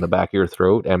mouth, on the back of your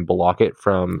throat, and block it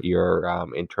from your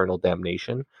internal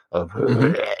damnation of.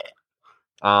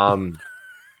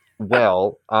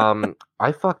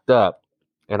 I fucked up,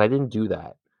 and I didn't do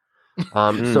that.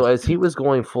 So as he was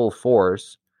going full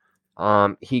force,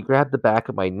 he grabbed the back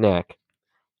of my neck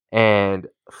and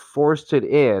forced it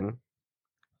in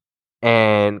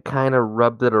and kind of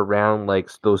rubbed it around like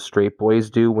those straight boys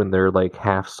do when they're like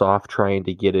half soft trying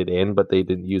to get it in, but they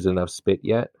didn't use enough spit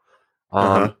yet.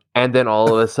 And then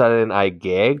all of a sudden I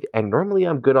gagged, and normally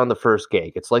I'm good on the first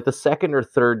gag. It's like the second or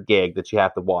third gag that you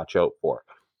have to watch out for.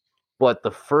 But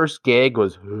the first gag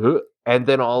was, and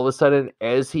then all of a sudden,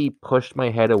 as he pushed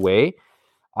my head away,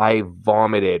 I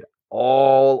vomited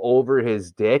all over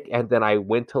his dick, and then I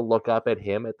went to look up at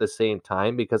him at the same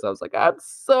time because I was like, I'm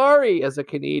sorry, as a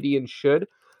Canadian should.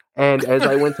 And as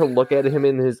I went to look at him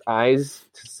in his eyes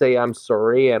to say I'm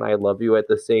sorry and I love you at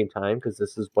the same time, because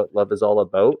this is what love is all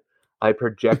about, I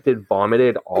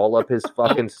vomited all up his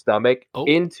fucking stomach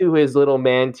into his little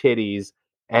man titties,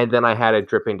 and then I had it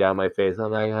dripping down my face.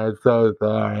 I'm like, I'm so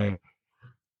sorry.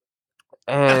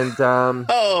 And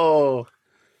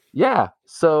yeah,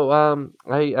 so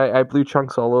I blew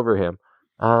chunks all over him.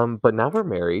 But now we're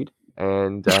married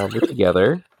and we're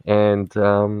together, and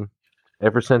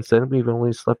ever since then we've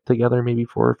only slept together maybe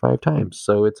 4 or 5 times,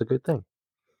 so it's a good thing.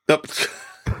 Nope.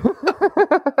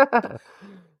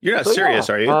 You're not serious,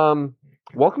 are you?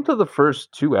 Welcome to the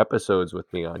first 2 episodes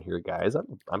with me on here, guys.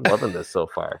 I'm loving this so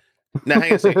far. Now,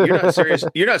 hang on a second. You're not serious.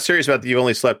 You're not serious about that you've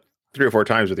only slept 3 or 4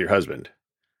 times with your husband.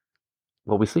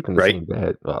 Well, we sleep in the same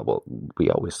bed. Well, we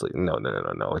always sleep. No.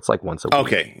 It's like once a week.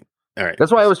 Okay. All right.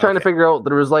 That's why I was trying to figure out.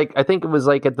 There was like, I think it was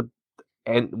like at the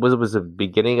end. Was the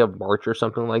beginning of March or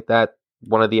something like that?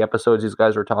 One of the episodes these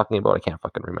guys were talking about. I can't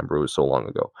fucking remember. It was so long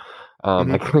ago.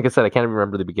 Like I said, I can't even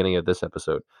remember the beginning of this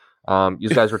episode. You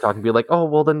guys were talking, be like, oh,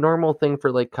 well, the normal thing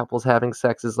for like couples having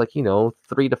sex is like, 3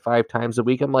 to 5 times a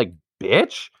week. I'm like,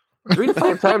 bitch, 3 to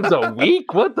 5 times a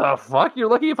week? What the fuck? You're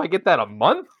lucky if I get that a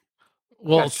month.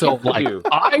 Well, so like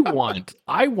I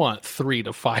want 3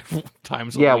 to 5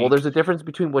 times a week. Yeah, well, there's a difference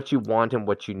between what you want and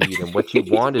what you need, and what you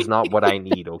want is not what I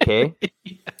need, okay?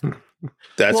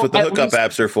 That's what the hookup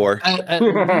apps are for. At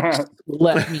least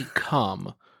let me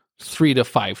come 3 to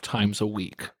 5 times a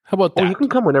week. How about that? Oh, you can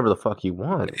come whenever the fuck you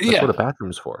want. That's what a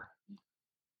bathroom's for.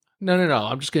 No.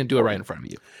 I'm just going to do it right in front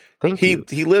of you. Thank you.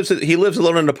 He lives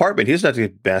alone in an apartment. He doesn't have to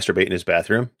masturbate in his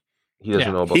bathroom. He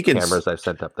doesn't know about the cameras I've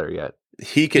sent up there yet.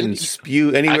 He can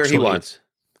spew anywhere he wants.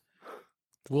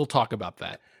 We'll talk about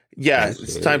that. Yeah,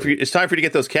 it's time for you to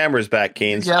get those cameras back,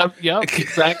 Canes. Yep,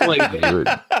 exactly.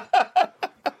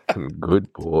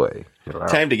 Good boy. Wow.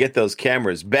 Time to get those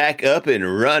cameras back up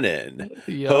and running.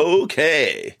 Yep.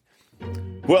 Okay.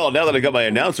 Well, now that I got my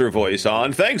announcer voice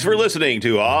on, thanks for listening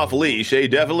to Off Leash, a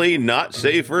definitely not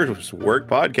safe for work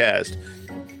podcast.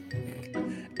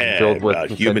 Filled with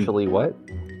consensually what?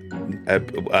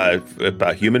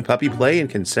 About human puppy play and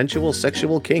consensual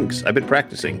sexual kinks. I've been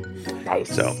practicing.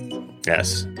 Nice. So,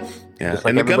 yes. Yeah. Like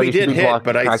and the gummy did hit,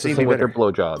 but I seem to be with their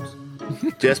blowjobs.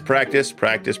 Just practice.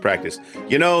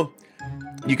 You know,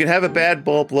 you can have a bad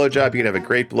blowjob, you can have a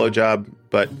great blowjob,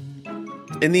 but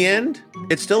in the end,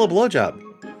 it's still a blowjob.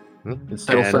 It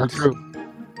still sucks. True.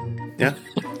 Yeah,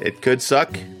 it could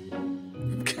suck.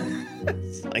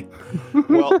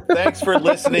 Well, thanks for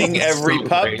listening, every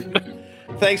pup.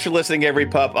 Thanks for listening, every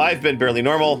pup. I've been Barely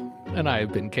Normal. And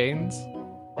I've been Canes.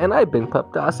 And I've been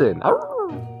Pup Dawson.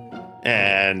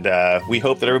 And we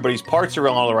hope that everybody's parts are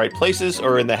in all the right places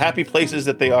or in the happy places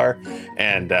that they are.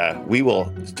 And we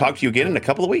will talk to you again in a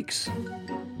couple of weeks.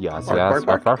 Yes.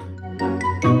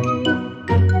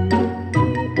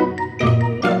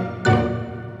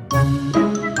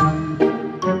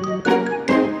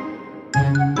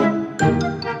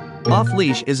 Off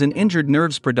Leash is an Injured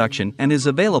Nerves production and is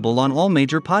available on all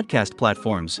major podcast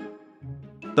platforms.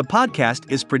 The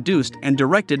podcast is produced and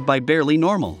directed by Barely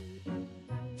Normal.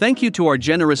 Thank you to our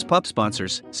generous pup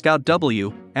sponsors, Scout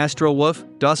W, Astro Wolf,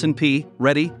 Dawson P,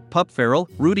 Reddy, Pup Feral,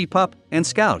 Rudy Pup, and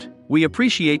Scout. We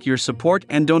appreciate your support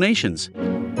and donations.